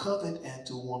to covet and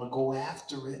to want to go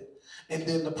after it. And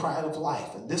then the pride of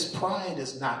life. And this pride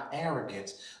is not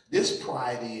arrogance. This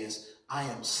pride is, I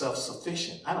am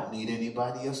self-sufficient. I don't need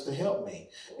anybody else to help me.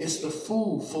 It's the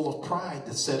fool full of pride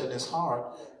that said in his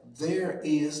heart, there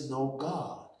is no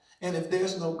God. And if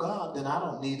there's no God, then I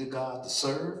don't need a God to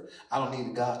serve. I don't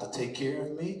need a God to take care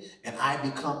of me. And I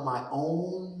become my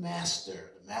own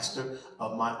master, the master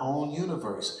of my own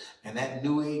universe. And that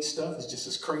new age stuff is just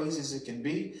as crazy as it can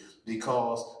be,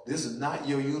 because this is not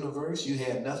your universe. You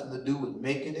had nothing to do with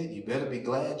making it. You better be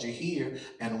glad you're here.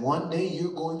 And one day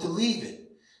you're going to leave it.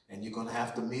 And you're going to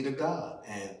have to meet a God.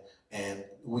 And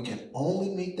we can only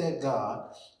meet that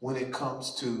God when it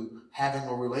comes to having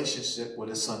a relationship with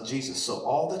his son Jesus. So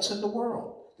all that's in the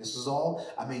world, this is all,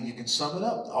 you can sum it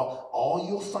up. All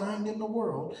you'll find in the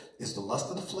world is the lust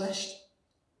of the flesh,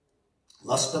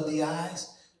 lust of the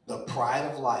eyes, the pride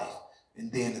of life.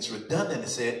 And then it's redundant. It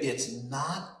said it's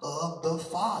not of the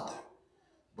Father,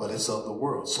 but it's of the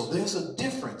world. So there's a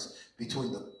difference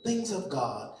between the things of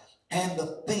God and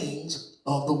the things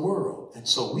of the world. And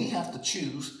so we have to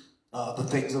choose the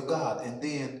things of God. And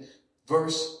then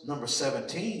verse number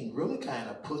 17 really kind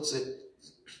of puts it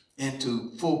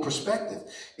into full perspective.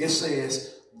 It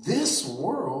says, this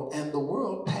world and the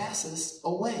world passes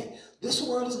away. This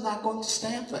world is not going to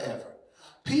stand forever.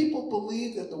 People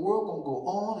believe that the world will go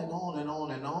on and on and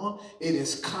on and on. It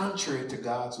is contrary to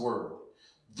God's word.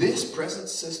 This present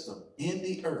system in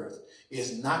the earth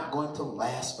is not going to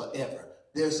last forever.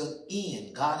 There's an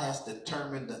end. God has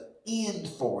determined the end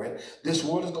for it. This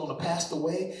world is going to pass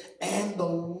away, and the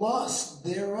lust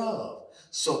thereof.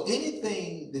 So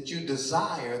anything that you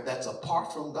desire that's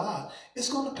apart from God,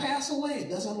 it's going to pass away. It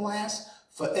doesn't last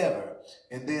forever.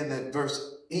 And then that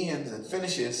verse ends and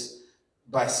finishes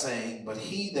by saying, but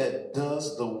he that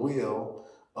does the will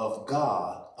of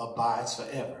God abides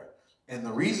forever. And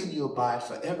the reason you abide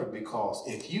forever, because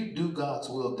if you do God's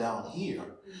will down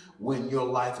here, when your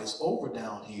life is over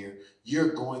down here,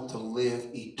 you're going to live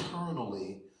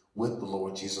eternally with the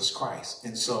Lord Jesus Christ.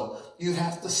 And so you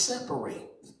have to separate.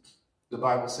 The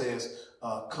Bible says,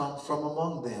 come from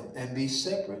among them and be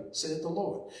separate, said the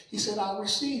Lord. He said, I'll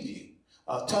receive you.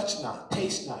 Touch not,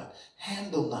 taste not,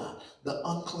 handle not the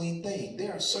unclean thing.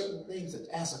 There are certain things that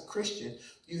as a Christian,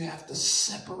 you have to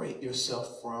separate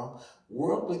yourself from.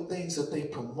 Worldly things that they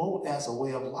promote as a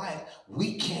way of life,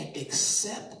 we can't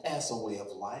accept as a way of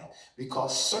life,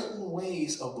 because certain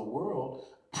ways of the world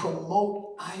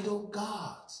promote idol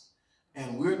gods.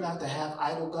 And we're not to have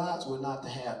idol gods. We're not to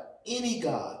have any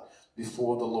God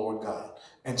before the Lord God.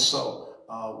 And so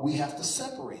we have to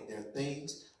separate. There are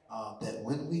things that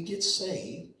when we get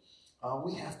saved,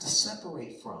 we have to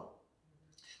separate from.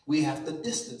 We have to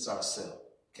distance ourselves.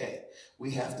 Okay,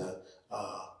 we have to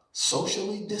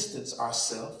socially distance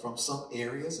ourselves from some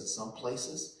areas and some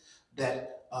places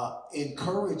that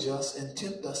encourage us and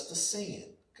tempt us to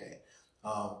sin. Okay,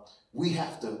 we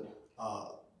have to.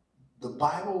 The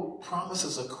Bible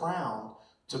promises a crown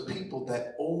to people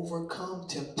that overcome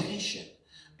temptation,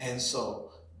 and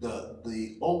so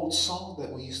the old song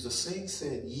that we used to sing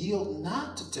said, "Yield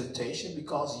not to temptation,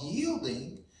 because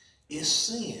yielding is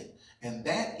sin." And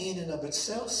that in and of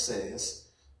itself says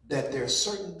that there are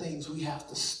certain things we have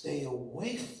to stay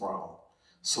away from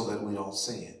so that we don't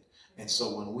sin. And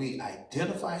so when we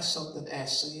identify something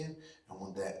as sin, and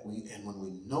when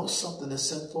we know something is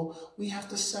sinful, we have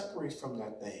to separate from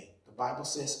that thing. The Bible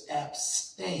says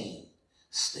abstain,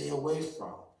 stay away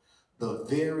from the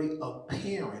very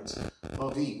appearance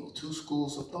of evil. Two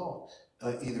schools of thought.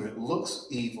 either it looks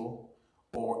evil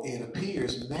or it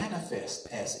appears manifest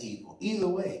as evil. Either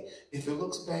way, if it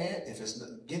looks bad, if it's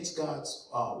against God's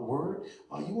word,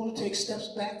 you want to take steps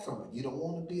back from it. You don't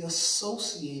want to be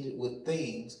associated with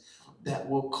things that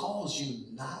will cause you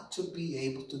not to be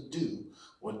able to do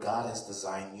what God has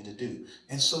designed you to do.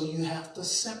 And so you have to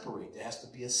separate. There has to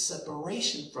be a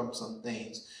separation from some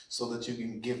things so that you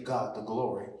can give God the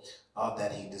glory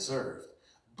that he deserved.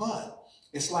 But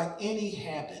it's like any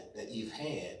habit that you've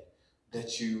had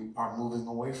that you are moving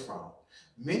away from.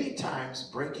 Many times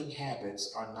breaking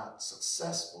habits are not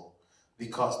successful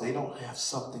because they don't have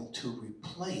something to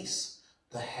replace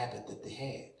the habit that they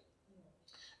had.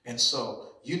 And so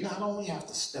you not only have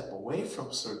to step away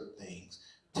from certain things,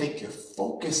 take your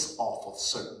focus off of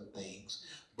certain things,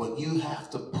 but you have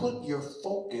to put your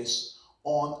focus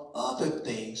on other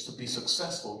things to be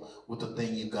successful with the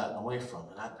thing you've gotten away from.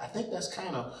 And I think that's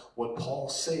kind of what Paul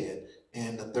said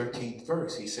in the 13th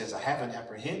verse. He says, I haven't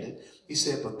apprehended. He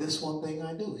said, but this one thing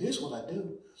I do. Here's what I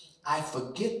do. I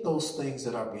forget those things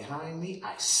that are behind me.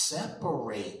 I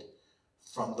separate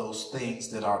from those things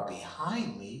that are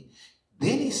behind me.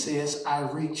 Then he says, I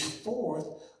reach forth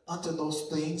unto those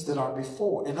things that are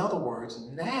before. In other words,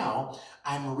 now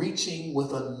I'm reaching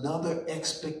with another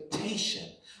expectation.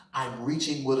 I'm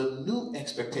reaching with a new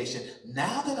expectation.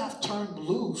 Now that I've turned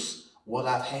loose what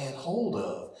I've had hold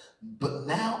of, but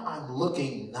now I'm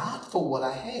looking not for what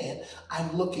I had.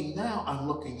 I'm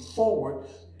looking forward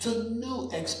to new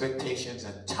expectations,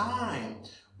 and time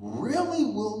really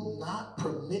will not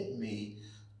permit me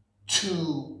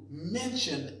to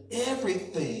mention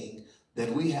everything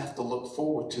that we have to look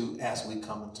forward to as we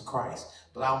come into Christ.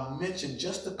 But I'll mention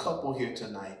just a couple here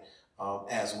tonight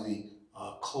as we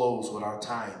close with our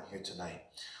time here tonight.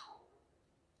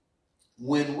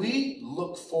 When we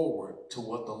look forward to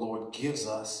what the Lord gives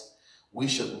us, we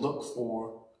should look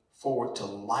forward to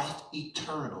life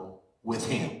eternal with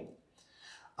him.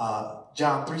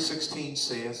 John 3:16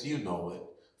 says, you know it,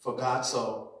 for God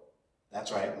so,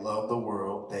 that's right, loved the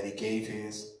world that he gave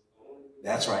his,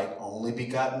 that's right, only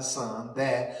begotten Son,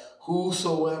 that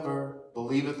whosoever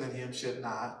believeth in him should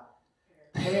not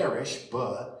perish,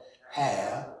 but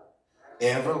have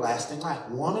everlasting life.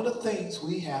 One of the things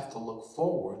we have to look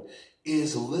forward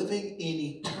is living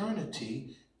in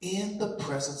eternity in the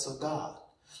presence of God.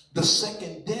 The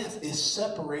second death is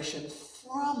separation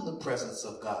from the presence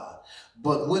of God.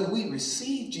 But when we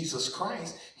receive Jesus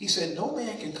Christ, he said, no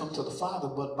man can come to the Father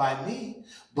but by me.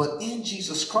 But in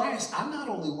Jesus Christ, I not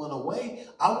only went away,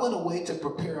 I went away to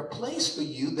prepare a place for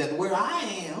you, that where I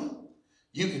am,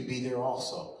 you can be there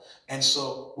also. And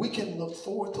so we can look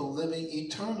forward to living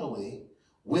eternally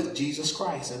with Jesus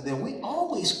Christ. And then we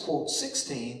always quote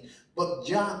 16, but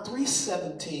John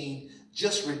 3:17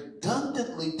 just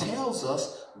redundantly tells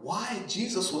us why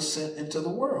Jesus was sent into the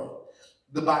world.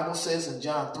 The Bible says in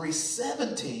John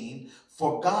 3:17,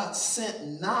 for God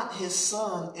sent not his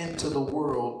Son into the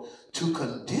world to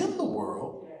condemn the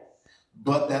world,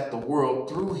 but that the world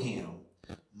through him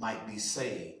might be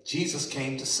saved. Jesus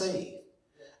came to save.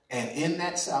 And in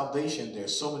that salvation,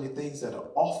 there's so many things that are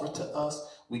offered to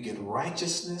us. We get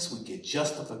righteousness, we get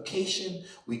justification,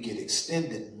 we get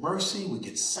extended mercy, we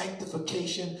get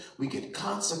sanctification, we get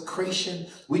consecration,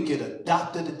 we get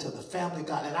adopted into the family of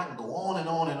God. And I can go on and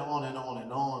on and on and on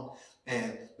and on.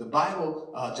 And the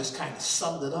Bible just kind of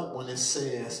summed it up when it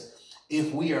says,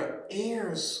 if we are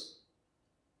heirs,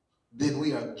 then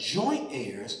we are joint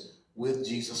heirs with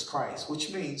Jesus Christ,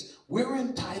 which means we're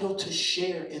entitled to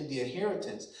share in the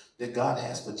inheritance that God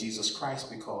has for Jesus Christ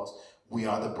because we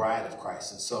are the bride of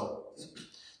Christ. And so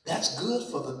that's good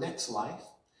for the next life.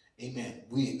 Amen.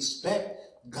 We expect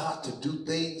God to do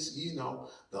things. You know,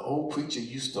 the old preacher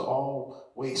used to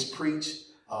always preach,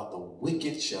 the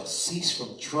wicked shall cease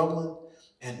from troubling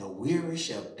and the weary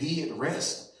shall be at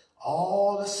rest.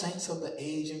 All the saints of the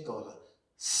age are going to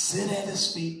sit at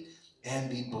his feet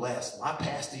and be blessed. My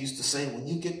pastor used to say, when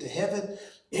you get to heaven,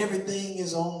 everything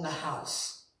is on the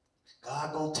house.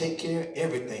 God gonna take care of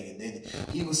everything. And then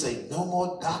he would say, no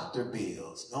more doctor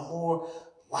bills, no more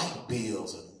light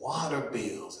bills and water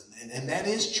bills. And that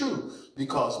is true,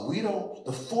 because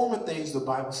the former things the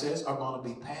Bible says are going to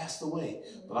be passed away.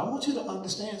 But I want you to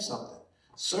understand something.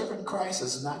 Serving Christ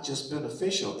is not just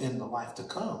beneficial in the life to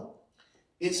come.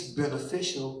 It's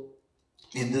beneficial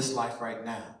in this life right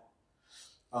now.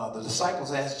 The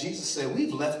disciples asked Jesus, said,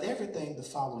 we've left everything to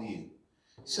follow you.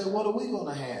 He said, what are we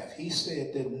going to have? He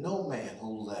said that no man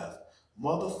who left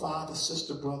mother, father,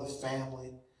 sister, brother,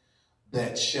 family,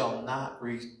 that shall not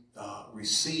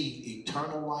receive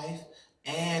eternal life,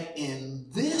 and in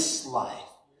this life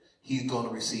he's going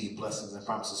to receive blessings and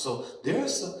promises. So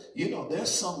there's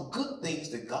some good things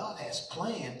that God has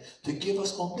planned to give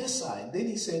us on this side. And then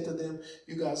he said to them,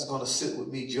 you guys are going to sit with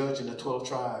me judging the 12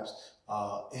 tribes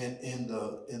in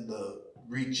the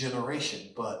regeneration.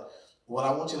 But what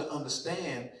I want you to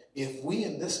understand, if we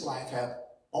in this life have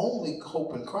only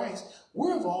hope in Christ,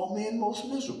 we're of all men most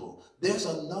miserable. There's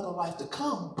another life to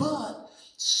come, but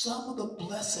some of the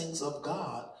blessings of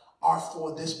God are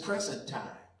for this present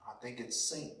time. I think it's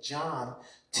St. John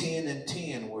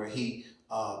 10:10, where he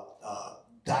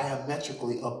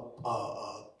diametrically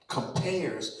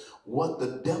compares what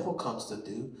the devil comes to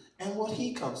do and what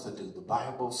he comes to do. The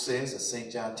Bible says in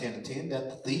St. John 10:10 that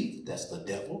the thief, that's the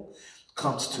devil,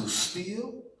 comes to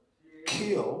steal,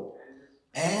 kill,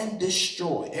 and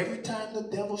destroy. Every time the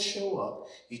devil show up,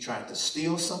 he's trying to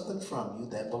steal something from you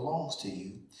that belongs to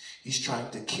you. He's trying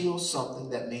to kill something.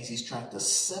 That means he's trying to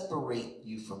separate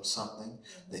you from something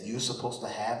that you're supposed to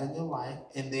have in your life.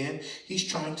 And then he's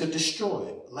trying to destroy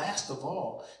it. Last of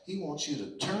all, he wants you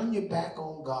to turn your back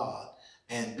on God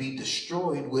and be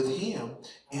destroyed with him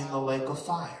in the lake of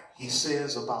fire. He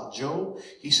says about Job,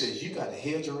 he says, you got a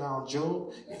hedge around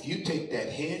Job. If you take that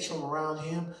hedge from around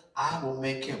him, I will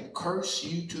make him curse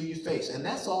you to your face. And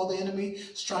that's all the enemy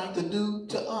is trying to do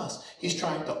to us. He's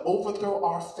trying to overthrow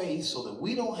our faith so that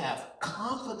we don't have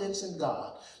confidence in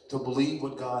God to believe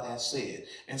what God has said.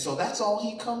 And so that's all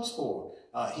he comes for.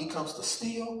 He comes to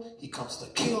steal, he comes to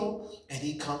kill, and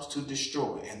he comes to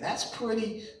destroy. And that's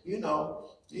pretty, he's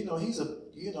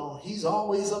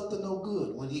always up to no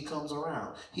good when he comes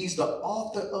around. He's the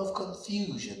author of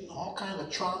confusion, all kind of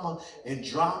trauma and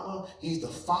drama. He's the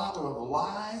father of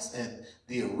lies and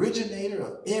the originator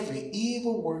of every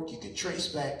evil work you can trace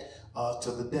back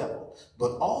to the devil.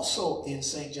 But also in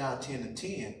St. John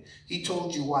 10:10, he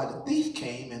told you why the thief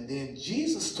came, and then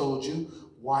Jesus told you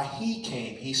why he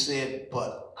came. He said,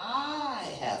 but I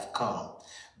have come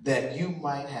that you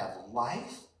might have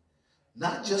life,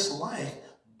 not just life,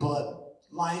 but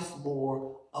life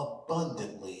more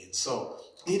abundantly. And so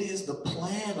it is the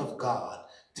plan of God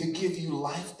to give you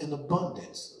life in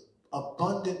abundance.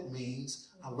 Abundant means,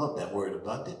 I love that word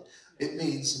abundant. It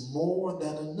means more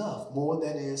than enough, more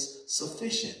than is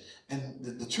sufficient. And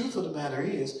the truth of the matter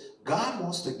is, God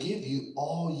wants to give you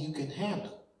all you can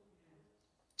handle.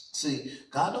 See,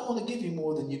 God don't want to give you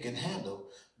more than you can handle,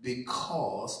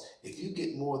 because if you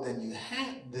get more than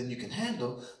you can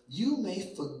handle, you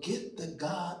may forget the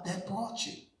God that brought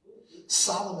you.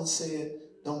 Solomon said,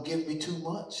 don't give me too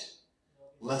much,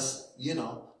 lest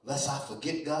I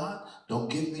forget God. Don't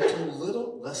give me too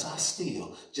little, lest I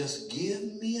steal. Just give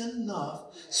me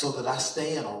enough so that I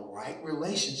stay in a right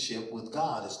relationship with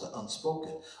God, is the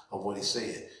unspoken of what he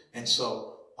said. And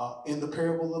so in the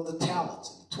parable of the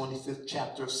talents, in the 25th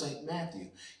chapter of St. Matthew,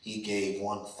 he gave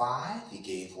one 5, he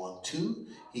gave one 2,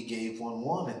 he gave one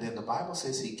 1, and then the Bible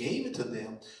says he gave it to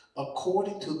them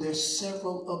according to their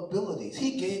several abilities.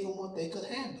 He gave them what they could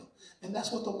handle. And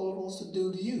that's what the Lord wants to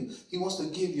do to you. He wants to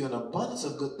give you an abundance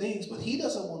of good things, but he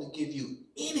doesn't want to give you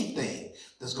anything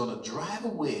that's going to drive a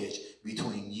wedge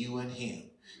between you and him.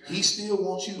 He still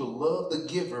wants you to love the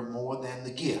giver more than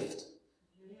the gift.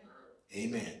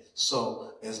 Amen.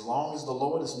 So as long as the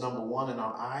Lord is number one in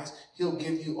our eyes, he'll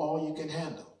give you all you can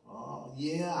handle.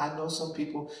 Yeah, I know some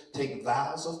people take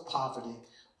vows of poverty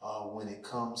when it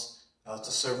comes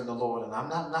to serving the Lord. And I'm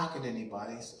not knocking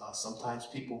anybody. Sometimes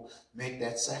people make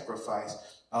that sacrifice.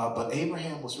 But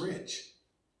Abraham was rich.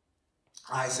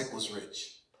 Isaac was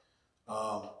rich.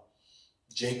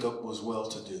 Jacob was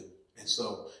well-to-do. And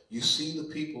so you see the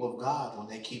people of God, when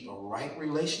they keep a right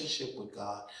relationship with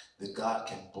God, that God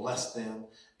can bless them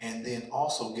and then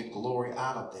also get glory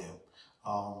out of them.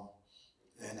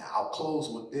 And I'll close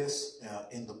with this.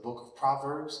 In the book of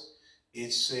Proverbs,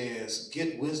 it says,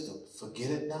 get wisdom,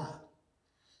 forget it not.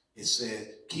 It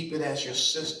said, keep it as your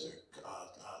sister.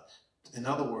 In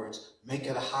other words, make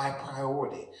it a high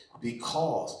priority,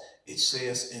 because it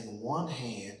says in one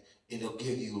hand, it'll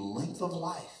give you length of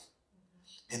life.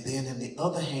 And then in the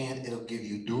other hand, it'll give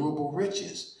you durable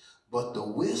riches. But the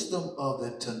wisdom of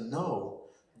it to know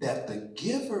that the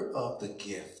giver of the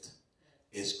gift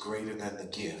is greater than the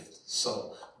gift.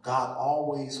 So God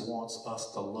always wants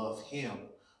us to love him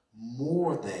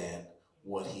more than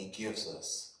what he gives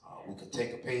us. We could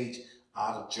take a page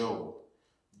out of Job.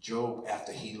 Job,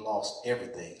 after he lost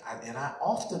everything. And I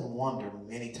often wonder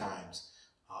many times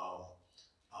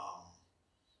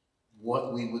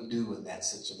what we would do in that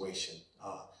situation.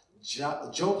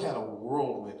 Job had a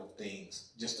whirlwind of things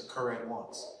just occur at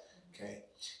once. Okay,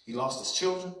 he lost his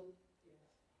children,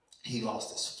 he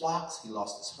lost his flocks, he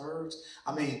lost his herds.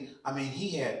 I mean,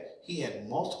 he had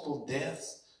multiple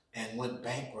deaths. and went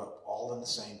bankrupt all in the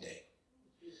same day.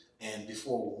 And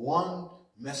before one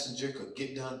messenger could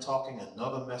get done talking,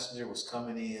 another messenger was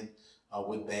coming in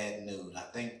with bad news. I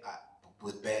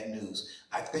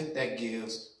think that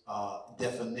gives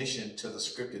definition to the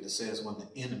scripture that says when the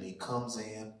enemy comes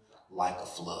in like a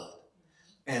flood.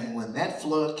 And when that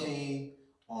flood came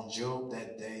on Job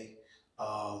that day,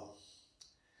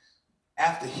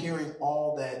 after hearing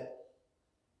all that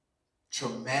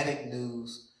traumatic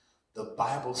news, the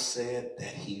Bible said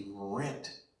that he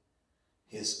rent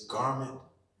his garment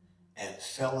and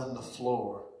fell on the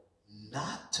floor,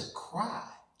 not to cry.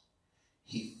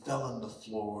 He fell on the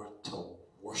floor to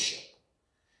worship.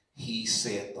 He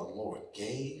said, the Lord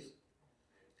gave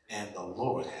and the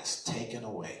Lord has taken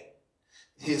away.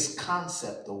 His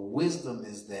concept of wisdom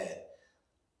is that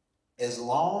as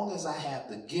long as I have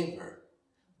the giver,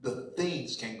 the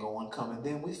things can go and come. And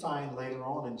then we find later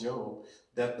on in Job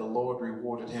that the Lord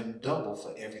rewarded him double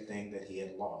for everything that he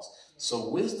had lost. So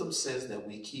wisdom says that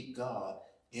we keep God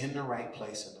in the right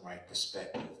place, in the right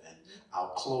perspective. And I'll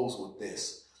close with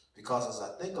this, because as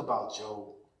I think about Job,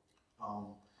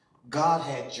 God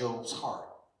had Job's heart.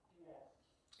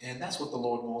 And that's what the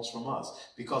Lord wants from us.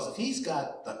 Because if he's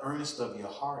got the earnest of your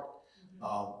heart,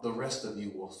 the rest of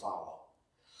you will follow.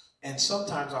 And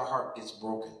sometimes our heart gets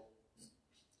broken.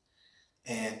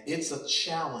 And it's a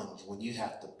challenge when you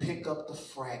have to pick up the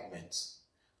fragments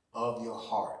of your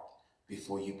heart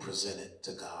before you present it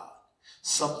to God.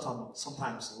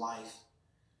 Sometimes life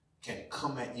can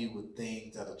come at you with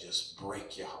things that'll just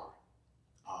break your heart.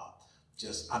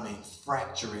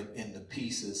 Fracture it into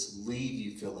pieces, leave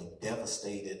you feeling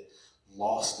devastated,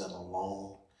 lost and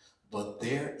alone. But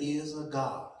there is a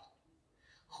God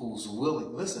who's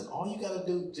willing. Listen, all you got to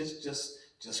do,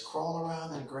 just crawl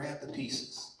around and grab the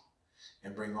pieces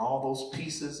and bring all those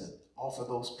pieces and offer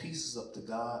those pieces up to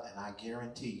God. And I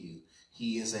guarantee you,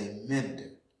 he is a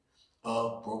mender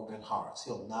of broken hearts.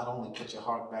 He'll not only put your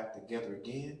heart back together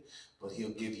again, but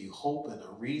he'll give you hope and a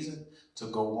reason to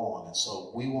go on. And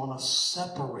so we want to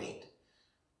separate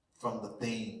from the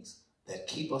things that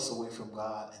keep us away from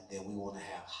God, and then we want to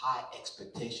have high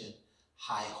expectation,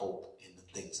 high hope in the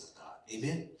things of God.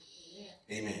 Amen?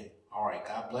 Amen. All right,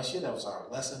 God bless you. That was our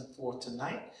lesson for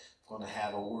tonight. I'm going to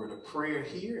have a word of prayer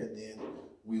here, and then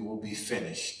we will be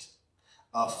finished.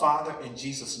 Father, in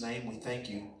Jesus' name, we thank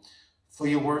you for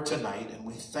your word tonight, and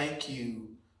we thank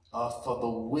you for the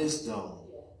wisdom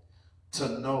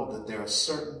to know that there are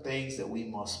certain things that we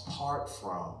must part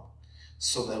from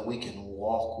so that we can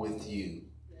walk with you.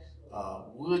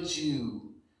 Would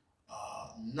you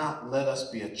not let us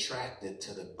be attracted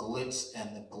to the glitz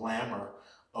and the glamour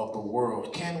of the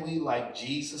world? Can we, like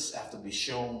Jesus, after be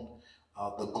shown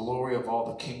the glory of all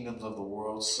the kingdoms of the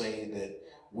world, say that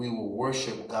we will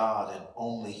worship God and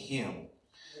only him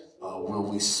will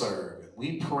we serve? And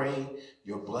we pray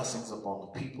your blessings upon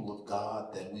the people of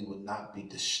God, that we would not be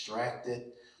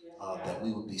distracted, that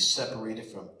we would be separated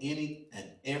from any and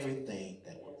everything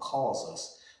that would cause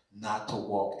us not to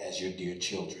walk as your dear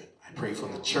children. I pray for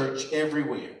the church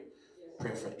everywhere.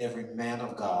 Pray for every man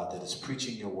of God that is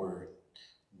preaching your word,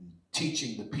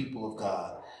 teaching the people of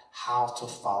God how to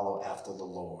follow after the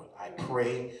Lord. I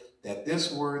pray that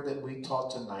this word that we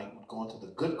taught tonight would go into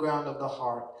the good ground of the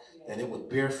heart, that it would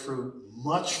bear fruit,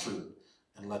 much fruit,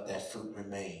 and let that fruit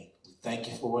remain. We thank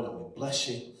you for it, and we bless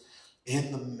you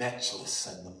in the matchless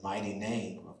and the mighty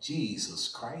name of Jesus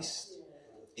Christ.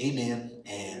 Amen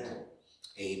and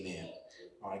amen.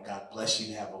 All right, God bless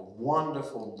you. Have a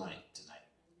wonderful night tonight.